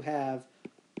only do you have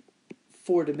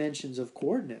 4 dimensions of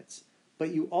coordinates, but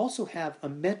you also have a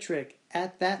metric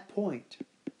at that point.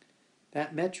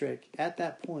 That metric at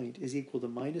that point is equal to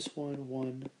 -1,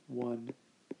 1, 1,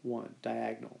 1,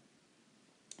 diagonal.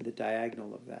 The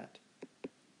diagonal of that,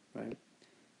 right?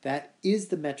 That is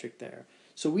the metric there.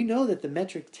 So we know that the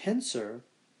metric tensor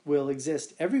will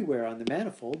exist everywhere on the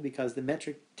manifold because the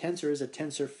metric tensor is a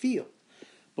tensor field.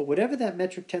 But whatever that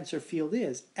metric tensor field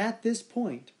is, at this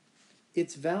point,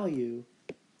 its value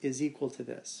is equal to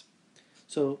this.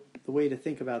 So the way to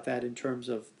think about that in terms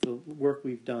of the work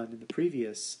we've done in the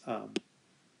previous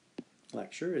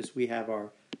lecture is we have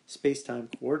our space-time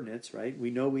coordinates, right? We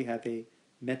know we have a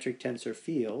metric tensor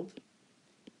field,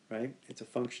 right? It's a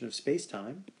function of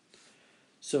space-time.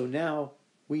 So now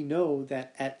we know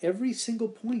that at every single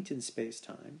point in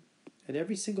space-time,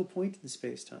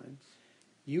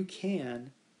 you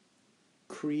can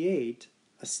create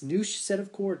a new set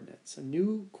of coordinates, a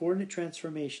new coordinate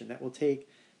transformation that will take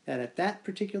that at that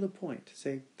particular point,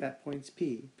 say that point's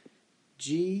P,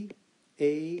 G,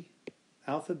 A,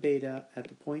 alpha, beta at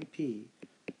the point P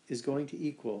is going to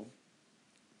equal,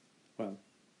 well,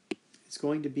 it's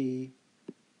going to be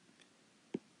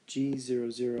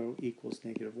G00 equals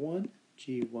 -1,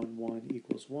 G11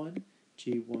 equals 1,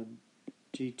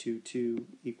 G22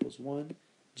 equals 1,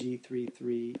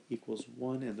 G33 equals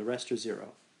 1, and the rest are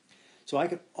 0. So I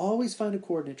could always find a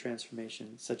coordinate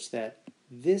transformation such that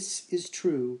this is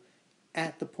true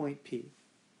at the point P.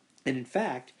 And in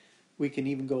fact, we can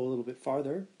even go a little bit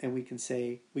farther, and we can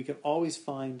say we can always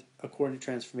find a coordinate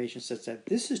transformation such that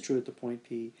this is true at the point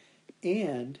P,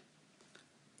 and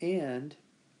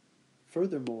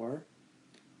furthermore,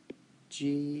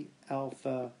 G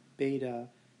alpha beta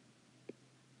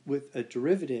with a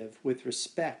derivative with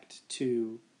respect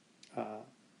to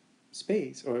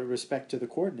space, or respect to the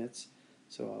coordinates,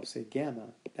 so I'll say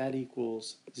gamma, that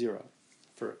equals 0.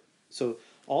 So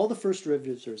all the first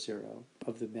derivatives are 0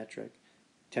 of the metric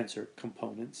tensor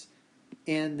components,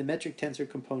 and the metric tensor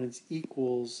components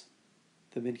equals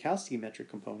the Minkowski metric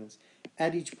components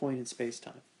at each point in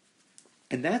space-time.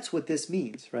 And that's what this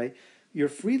means, right?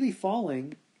 This freely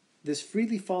falling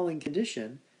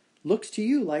condition looks to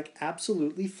you like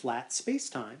absolutely flat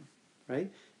space-time, right?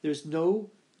 There's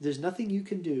nothing you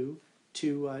can do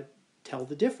to tell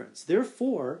the difference.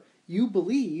 Therefore, you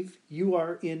believe you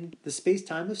are in the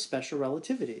space-time of special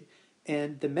relativity.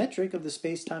 And the metric of the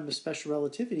space-time of special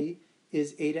relativity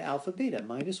is eta alpha beta,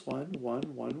 minus 1, 1,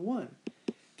 1, 1.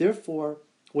 Therefore,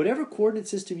 whatever coordinate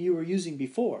system you were using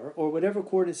before, or whatever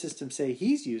coordinate system, say,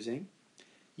 he's using,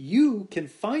 you can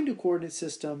find a coordinate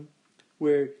system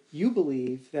where you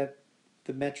believe that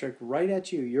the metric right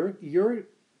at you, your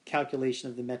calculation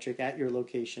of the metric at your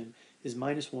location is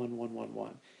minus 1, 1, 1,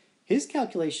 1. His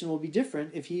calculation will be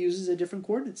different if he uses a different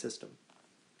coordinate system.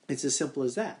 It's as simple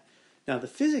as that. Now, the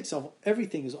physics of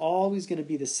everything is always going to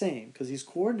be the same because these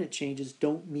coordinate changes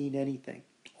don't mean anything.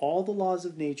 All the laws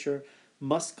of nature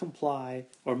must comply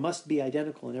or must be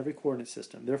identical in every coordinate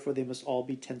system. Therefore, they must all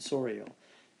be tensorial.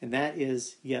 And that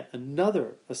is yet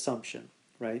another assumption,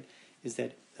 right, is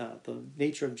that the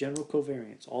nature of general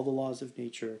covariance, all the laws of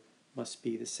nature must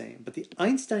be the same. But the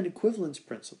Einstein equivalence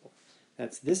principle,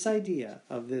 that's this idea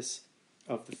of the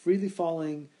freely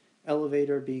falling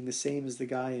elevator being the same as the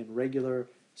guy in regular,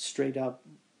 straight-up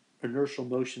inertial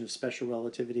motion of special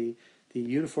relativity, the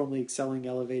uniformly excelling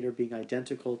elevator being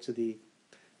identical to the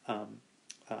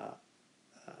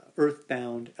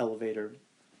earthbound elevator.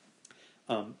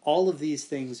 All of these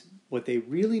things, what they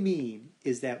really mean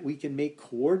is that we can make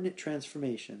coordinate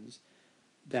transformations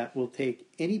that will take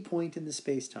any point in the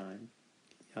space-time.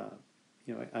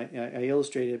 I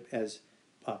illustrate it as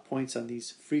points on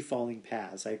these free-falling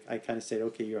paths. I kind of said,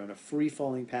 okay, you're on a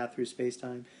free-falling path through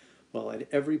space-time. Well, at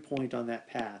every point on that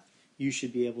path, you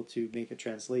should be able to make a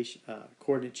translation,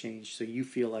 coordinate change, so you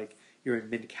feel like you're in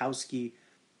Minkowski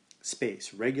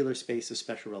space, regular space of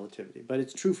special relativity. But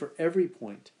it's true for every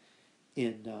point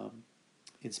in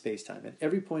space-time. At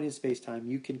every point in space-time,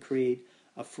 you can create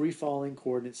a free-falling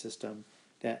coordinate system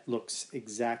that looks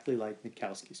exactly like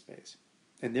Minkowski space.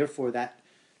 And therefore, that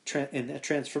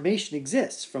transformation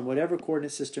exists from whatever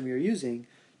coordinate system you're using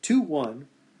to one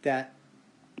that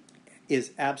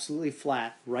is absolutely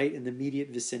flat right in the immediate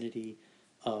vicinity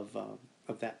of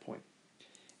that point.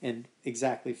 And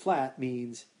exactly flat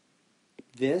means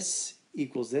this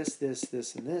equals this,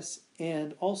 and this,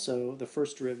 and also the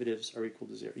first derivatives are equal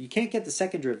to 0. You can't get the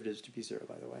second derivatives to be 0,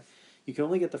 by the way. You can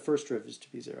only get the first derivatives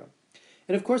to be 0.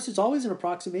 And of course, it's always an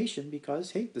approximation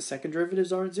because, hey, the second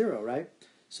derivatives aren't 0, right?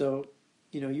 So,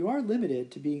 you are limited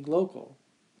to being local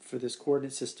for this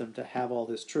coordinate system to have all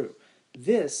this true.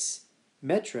 This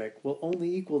metric will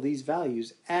only equal these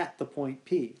values at the point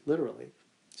P, literally.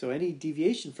 So any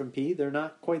deviation from P, they're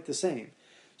not quite the same.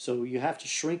 So you have to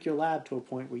shrink your lab to a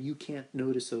point where you can't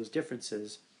notice those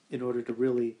differences in order to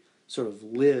really sort of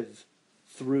live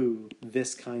through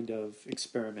this kind of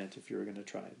experiment if you're going to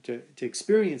try. To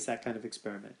experience that kind of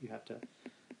experiment, you have to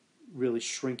really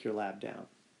shrink your lab down.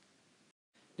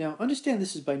 Now, understand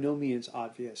this is by no means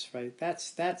obvious, right?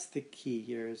 That's the key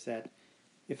here, is that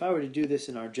if I were to do this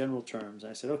in our general terms,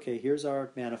 I said, okay, here's our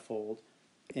manifold,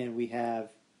 and we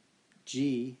have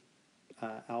G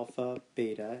alpha,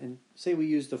 beta, and say we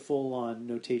use the full-on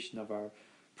notation of our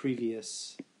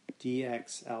previous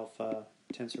dx alpha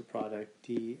tensor product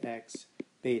dx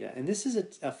beta. And this is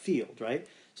a field, right?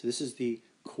 So this is the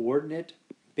coordinate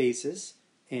basis,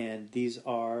 and these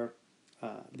are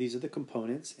the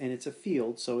components, and it's a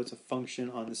field, so it's a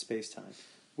function on the space-time,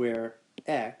 where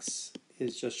x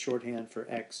is just shorthand for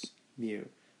x mu,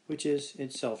 which is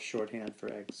itself shorthand for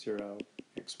x0,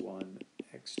 x1,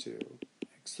 x2,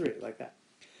 x3, like that.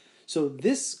 So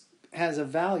this has a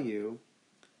value,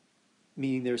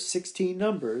 meaning there's 16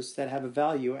 numbers that have a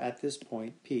value at this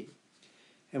point P.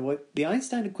 And what the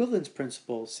Einstein equivalence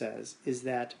principle says is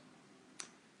that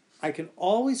I can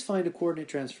always find a coordinate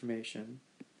transformation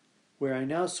where I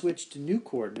now switch to new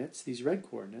coordinates, these red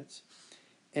coordinates,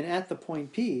 and at the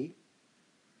point P,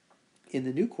 in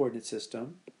the new coordinate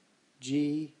system,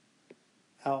 G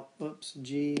alpha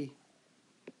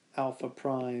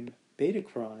prime beta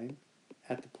prime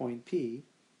at the point P.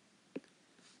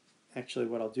 Actually,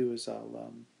 what I'll do is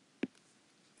I'll,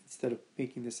 instead of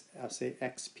making this, I'll say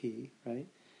XP, right?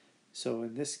 So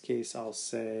in this case, I'll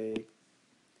say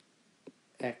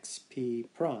XP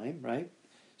prime, right?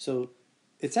 So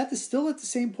it's still at the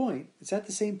same point. It's at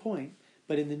the same point,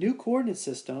 but in the new coordinate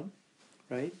system,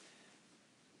 right?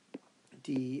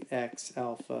 dx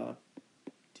alpha,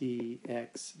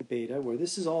 dx beta, where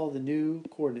this is all the new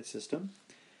coordinate system,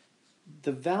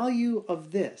 the value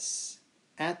of this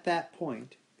at that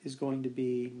point is going to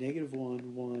be negative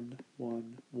 1, 1,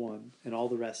 1, 1, and all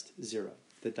the rest 0.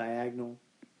 The diagonal,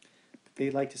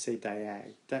 they like to say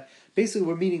diag. Basically,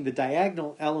 we're meaning the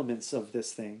diagonal elements of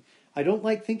this thing. I don't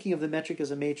like thinking of the metric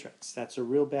as a matrix. That's a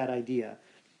real bad idea.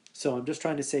 So I'm just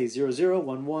trying to say 0, 0,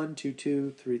 1, 1, 2,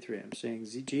 2, 3, 3. I'm saying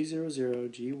G0, 0,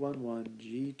 G1, 1,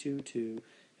 G2, 2,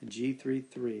 and G3,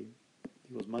 3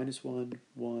 equals minus 1,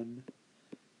 1,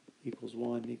 equals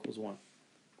 1, equals 1.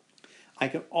 I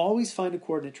can always find a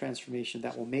coordinate transformation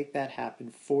that will make that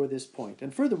happen for this point.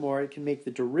 And furthermore, it can make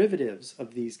the derivatives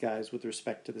of these guys with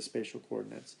respect to the spatial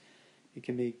coordinates. It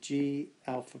can make G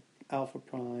alpha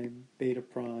prime, beta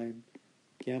prime,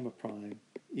 gamma prime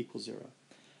equals 0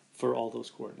 for all those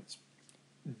coordinates.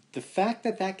 The fact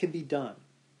that that can be done,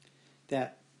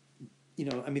 that,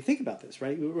 I mean, think about this,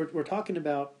 right? We're talking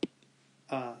about,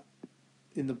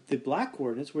 in the black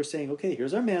coordinates, we're saying, okay,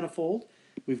 here's our manifold.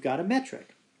 We've got a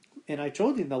metric. And I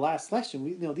told you in the last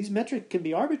lesson, these metrics can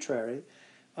be arbitrary.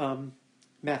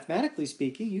 Mathematically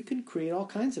speaking, you can create all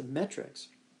kinds of metrics.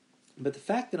 But the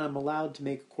fact that I'm allowed to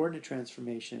make a coordinate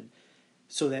transformation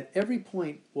so that every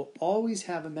point will always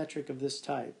have a metric of this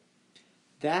type,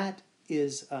 that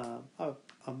is a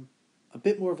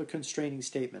bit more of a constraining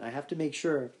statement. I have to make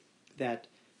sure that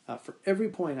for every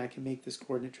point I can make this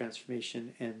coordinate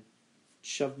transformation and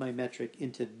shove my metric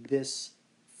into this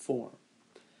form.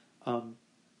 For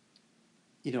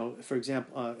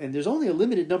example, and there's only a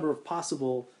limited number of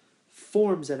possible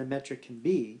forms that a metric can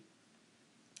be.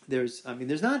 There's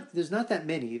not that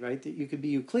many, right? That you could be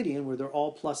Euclidean, where they're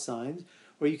all plus signs,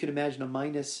 or you can imagine a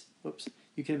minus.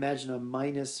 You can imagine a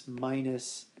minus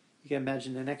minus. You can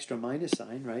imagine an extra minus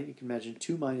sign, right? You can imagine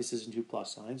two minuses and two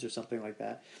plus signs, or something like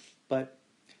that. But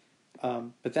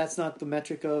that's not the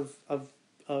metric of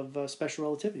special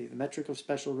relativity. The metric of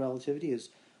special relativity is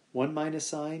one minus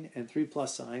sign and three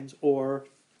plus signs, or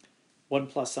one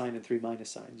plus sign and three minus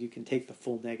signs. You can take the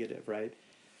full negative, right?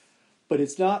 But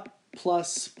it's not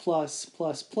plus, plus,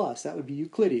 plus, plus. That would be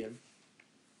Euclidean.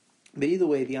 But either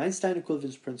way, the Einstein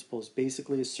equivalence principle is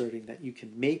basically asserting that you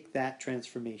can make that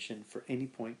transformation for any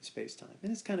point in space-time.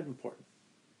 And it's kind of important.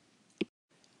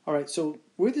 All right, so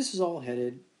where this is all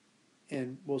headed,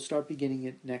 and we'll start beginning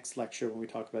it next lecture when we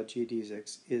talk about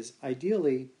geodesics, is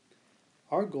ideally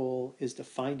our goal is to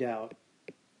find out,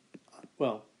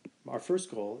 our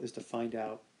first goal is to find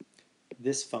out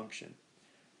this function.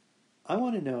 I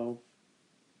want to know,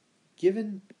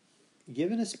 given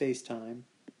a space-time,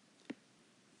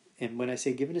 and when I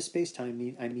say given a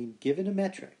space-time, I mean given a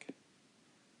metric.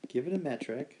 Given a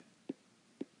metric,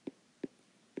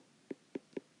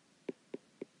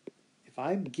 if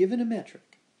I'm given a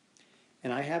metric,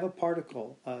 and I have a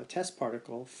particle, a test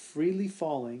particle, freely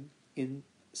falling in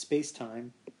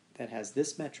space-time that has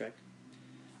this metric,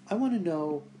 I want to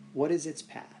know what is its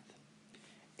path.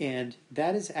 And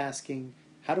that is asking,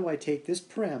 how do I take this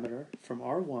parameter from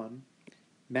R1,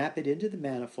 map it into the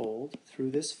manifold through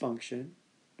this function,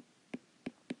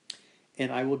 and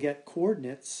I will get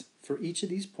coordinates for each of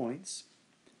these points,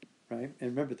 right? And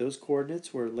remember, those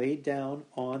coordinates were laid down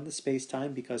on the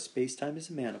space-time because space-time is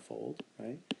a manifold,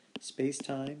 right?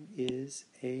 Space-time is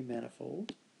a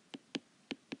manifold.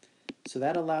 So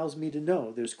that allows me to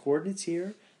know there's coordinates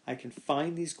here. I can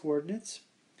find these coordinates,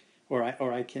 or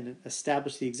I can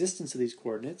establish the existence of these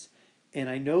coordinates, and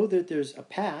I know that there's a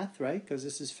path, right? Because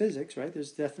this is physics, right?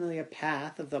 There's definitely a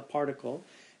path of the particle,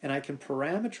 and I can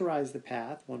parameterize the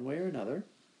path one way or another.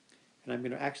 And I'm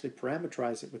going to actually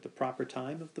parameterize it with the proper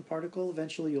time of the particle.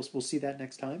 Eventually, we'll see that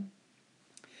next time.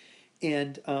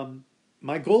 And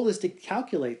my goal is to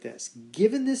calculate this.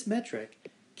 Given this metric,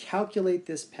 calculate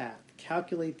this path,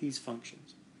 calculate these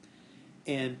functions.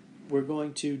 And we're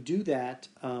going to do that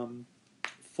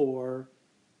for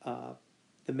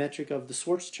the metric of the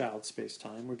Schwarzschild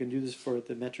space-time. We're going to do this for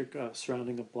the metric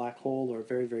surrounding a black hole or a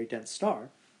very, very dense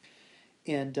star.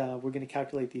 And we're going to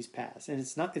calculate these paths. And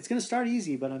it's going to start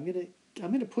easy, but I'm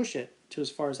going to push it to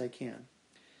as far as I can.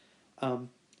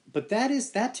 But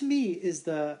that to me is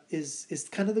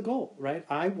kind of the goal, right?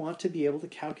 I want to be able to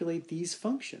calculate these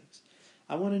functions.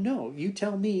 I want to know. You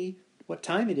tell me what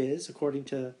time it is according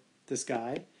to this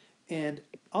guy, and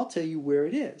I'll tell you where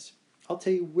it is. I'll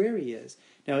tell you where he is.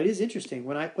 Now it is interesting.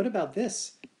 What about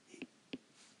this?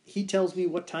 He tells me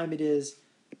what time it is.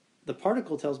 The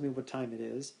particle tells me what time it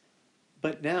is.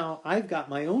 But now I've got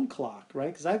my own clock,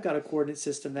 right? Because I've got a coordinate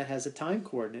system that has a time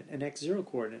coordinate, an x0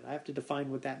 coordinate. I have to define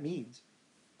what that means.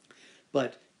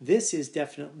 But this is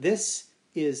the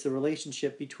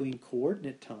relationship between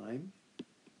coordinate time,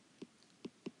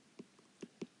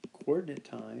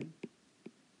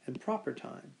 and proper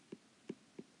time.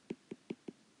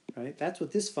 Right? That's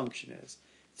what this function is.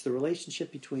 It's the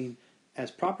relationship between,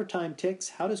 as proper time ticks,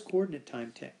 how does coordinate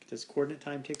time tick? Does coordinate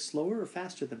time tick slower or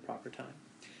faster than proper time?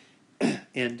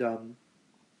 And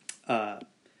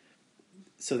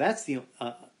so that's the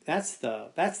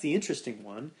interesting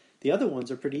one. The other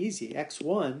ones are pretty easy.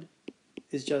 X1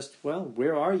 is just, well,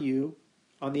 where are you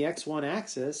on the X1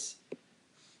 axis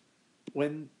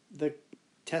when the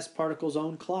test particle's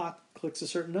own clock clicks a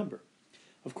certain number?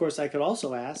 Of course, I could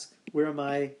also ask, where am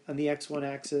I on the X1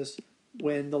 axis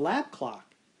when the lab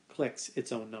clock clicks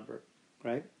its own number,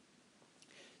 right?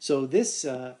 So this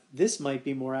might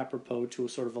be more apropos to a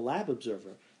sort of a lab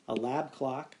observer, a lab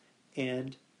clock,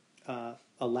 and a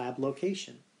lab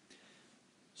location.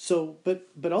 So,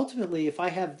 but ultimately, if I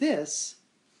have this,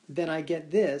 then I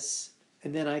get this,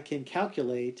 and then I can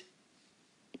calculate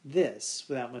this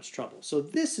without much trouble. So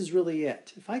this is really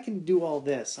it. If I can do all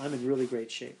this, I'm in really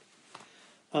great shape.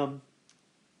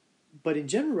 But in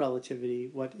general relativity,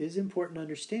 what is important to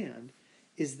understand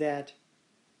is that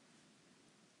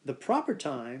the proper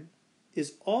time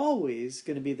is always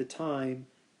going to be the time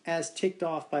as ticked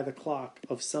off by the clock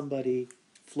of somebody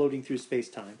floating through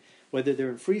space-time. Whether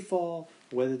they're in free fall,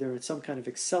 whether they're in some kind of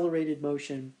accelerated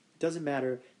motion, doesn't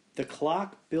matter. The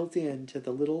clock built into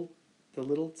the little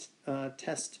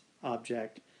test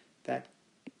object, that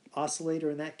oscillator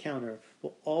and that counter,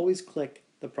 will always click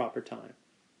the proper time.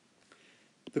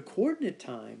 The coordinate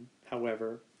time,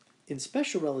 however, in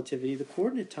special relativity, the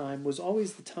coordinate time was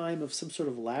always the time of some sort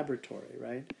of laboratory,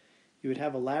 right? You would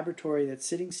have a laboratory that's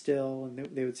sitting still, and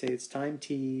they would say it's time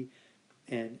t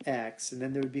and x, and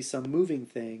then there would be some moving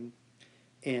thing,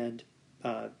 and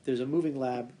there's a moving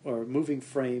lab or a moving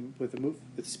frame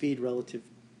with speed relative,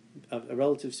 a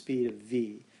relative speed of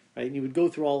v, right? And you would go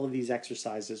through all of these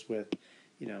exercises with,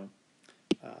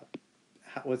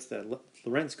 what's the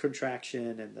Lorentz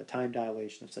contraction and the time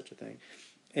dilation of such a thing.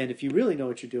 And if you really know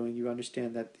what you're doing, you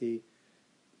understand that the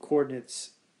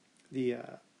coordinates,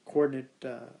 coordinate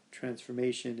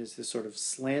transformation is this sort of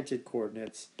slanted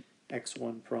coordinates,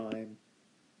 x1 prime,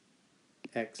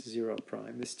 x0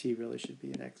 prime. This t really should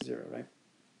be an x0, right?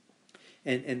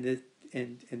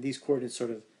 And these coordinates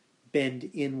sort of bend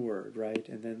inward, right?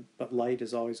 But light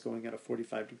is always going at a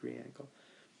 45-degree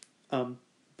angle.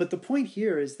 But the point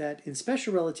here is that in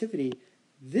special relativity,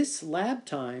 this lab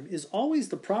time is always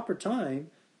the proper time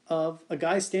of a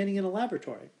guy standing in a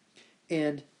laboratory.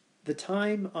 And the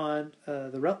time on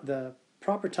the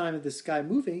proper time of this guy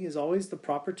moving is always the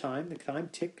proper time, the time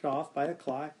ticked off by the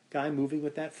clock, guy moving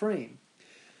with that frame.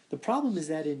 The problem is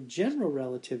that in general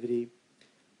relativity,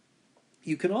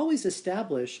 you can always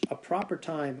establish a proper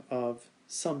time of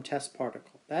some test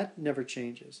particle. That never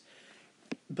changes.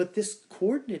 But this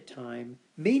coordinate time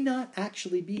may not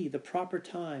actually be the proper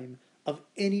time of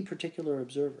any particular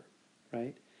observer,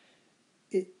 right?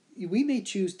 We may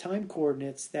choose time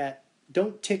coordinates that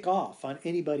don't tick off on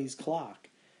anybody's clock.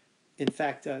 In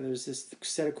fact, there's this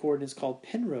set of coordinates called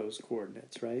Penrose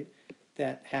coordinates, right?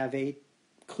 That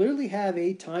clearly have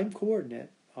a time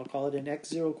coordinate. I'll call it an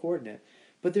x0 coordinate.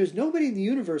 But there's nobody in the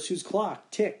universe whose clock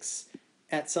ticks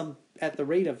at the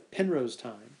rate of Penrose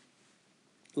time.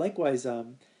 Likewise, there's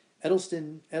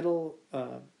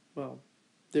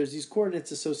these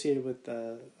coordinates associated with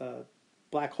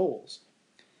black holes.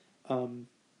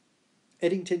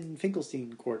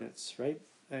 Eddington-Finkelstein coordinates, right?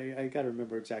 I got to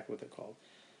remember exactly what they're called.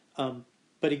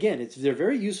 But again, they're a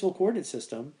very useful coordinate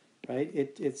system, right?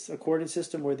 It's a coordinate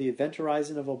system where the event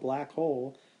horizon of a black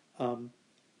hole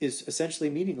is essentially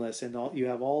meaningless, and you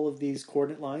have all of these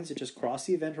coordinate lines that just cross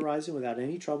the event horizon without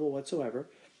any trouble whatsoever.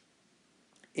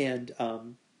 And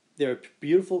they're a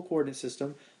beautiful coordinate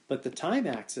system, but the time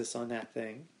axis on that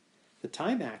thing, the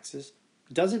time axis,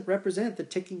 doesn't represent the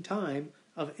ticking time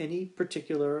of any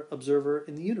particular observer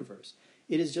in the universe.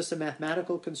 It is just a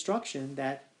mathematical construction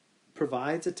that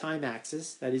provides a time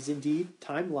axis that is indeed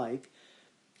time-like,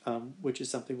 which is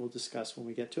something we'll discuss when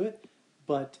we get to it,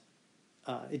 but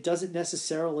it doesn't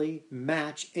necessarily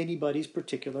match anybody's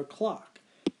particular clock.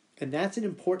 And that's an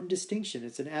important distinction.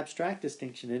 It's an abstract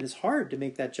distinction, and it's hard to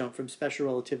make that jump from special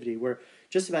relativity, where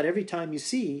just about every time you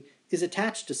see is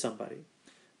attached to somebody.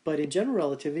 But in general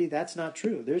relativity, that's not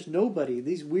true. There's nobody.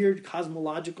 These weird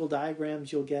cosmological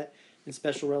diagrams you'll get in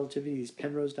special relativity, these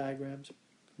Penrose diagrams,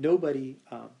 nobody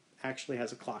actually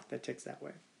has a clock that ticks that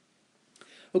way.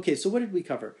 Okay, so what did we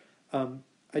cover?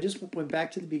 I just went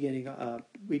back to the beginning.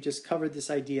 We just covered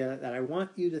this idea that I want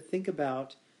you to think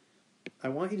about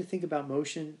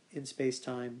motion in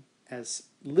space-time as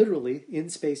literally in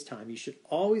space-time. You should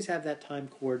always have that time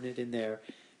coordinate in there,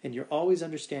 and you're always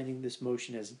understanding this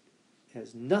motion as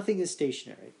nothing is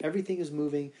stationary. Everything is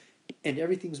moving, and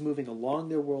everything's moving along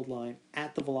their world line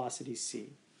at the velocity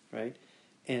c, right?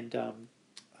 And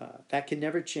that can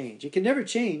never change. It can never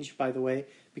change, by the way,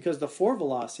 because the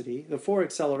forward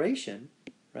acceleration,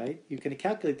 right? You can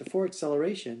calculate the forward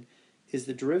acceleration is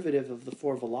the derivative of the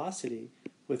forward velocity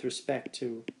with respect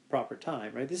to proper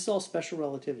time, right? This is all special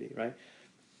relativity, right?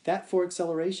 That for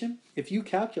acceleration, if you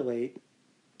calculate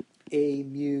a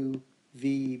mu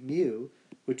v mu,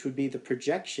 which would be the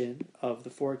projection of the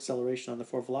for acceleration on the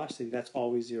for velocity, that's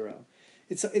always 0.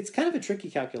 It's kind of a tricky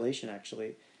calculation,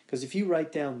 actually, because if you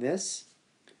write down this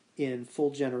in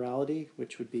full generality,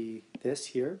 which would be this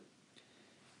here,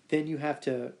 then you have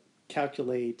to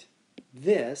calculate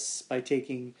this by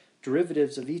taking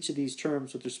derivatives of each of these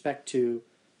terms with respect to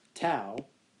tau,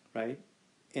 right?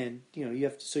 And you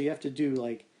have to do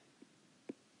like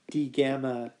d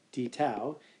gamma d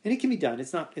tau, and it can be done.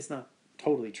 It's not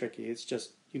totally tricky. It's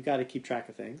just you've got to keep track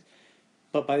of things.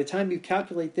 But by the time you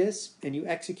calculate this and you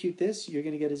execute this, you're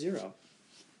going to get a 0.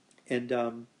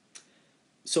 And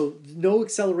so no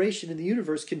acceleration in the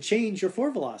universe can change your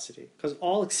for velocity, because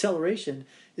all acceleration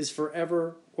is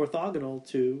forever orthogonal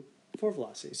to for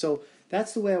velocity. So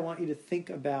that's the way I want you to think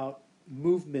about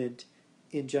movement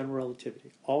in general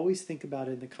relativity. Always think about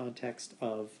it in the context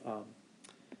of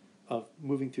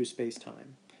moving through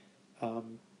space-time.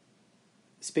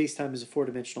 Space-time is a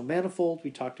four-dimensional manifold.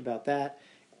 We talked about that.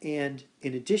 And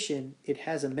in addition, it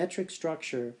has a metric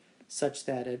structure such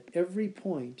that at every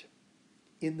point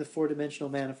in the four-dimensional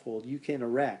manifold, you can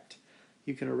erect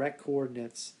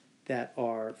coordinates that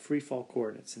are free-fall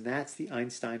coordinates. And that's the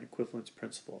Einstein equivalence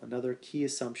principle, another key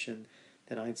assumption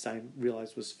that Einstein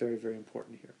realized was very, very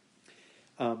important here.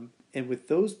 And with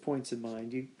those points in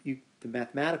mind, the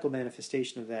mathematical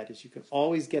manifestation of that is you can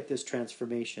always get this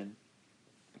transformation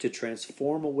to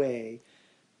transform away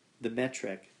the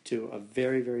metric to a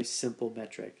very, very simple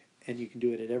metric. And you can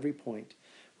do it at every point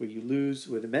where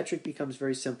the metric becomes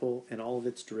very simple and all of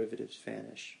its derivatives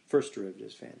vanish. First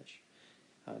derivatives vanish.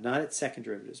 Not its second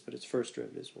derivatives, but its first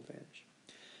derivatives will vanish.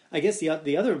 I guess the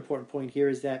other important point here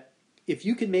is that if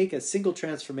you can make a single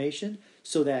transformation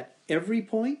so that every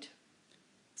point,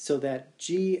 so that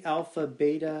g alpha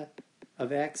beta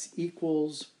of x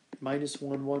equals minus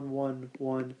 1, 1, 1,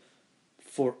 1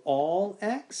 for all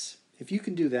x, if you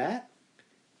can do that,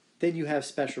 then you have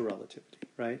special relativity,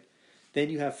 right? Then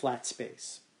you have flat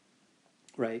space,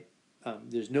 right?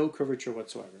 There's no curvature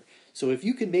whatsoever. So if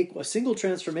you can make a single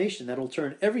transformation that'll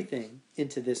turn everything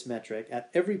into this metric at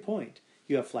every point,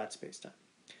 you have flat space-time.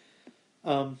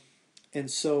 And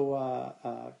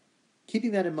so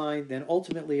keeping that in mind, then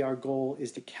ultimately our goal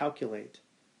is to calculate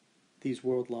these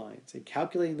world lines. And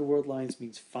calculating the world lines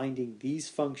means finding these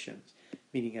functions,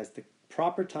 meaning as the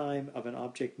proper time of an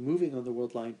object moving on the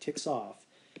world line ticks off,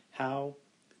 how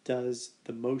does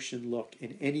the motion look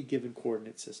in any given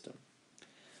coordinate system?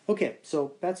 Okay,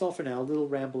 so that's all for now. A little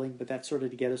rambling, but that's sort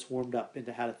of to get us warmed up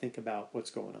into how to think about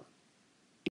what's going on.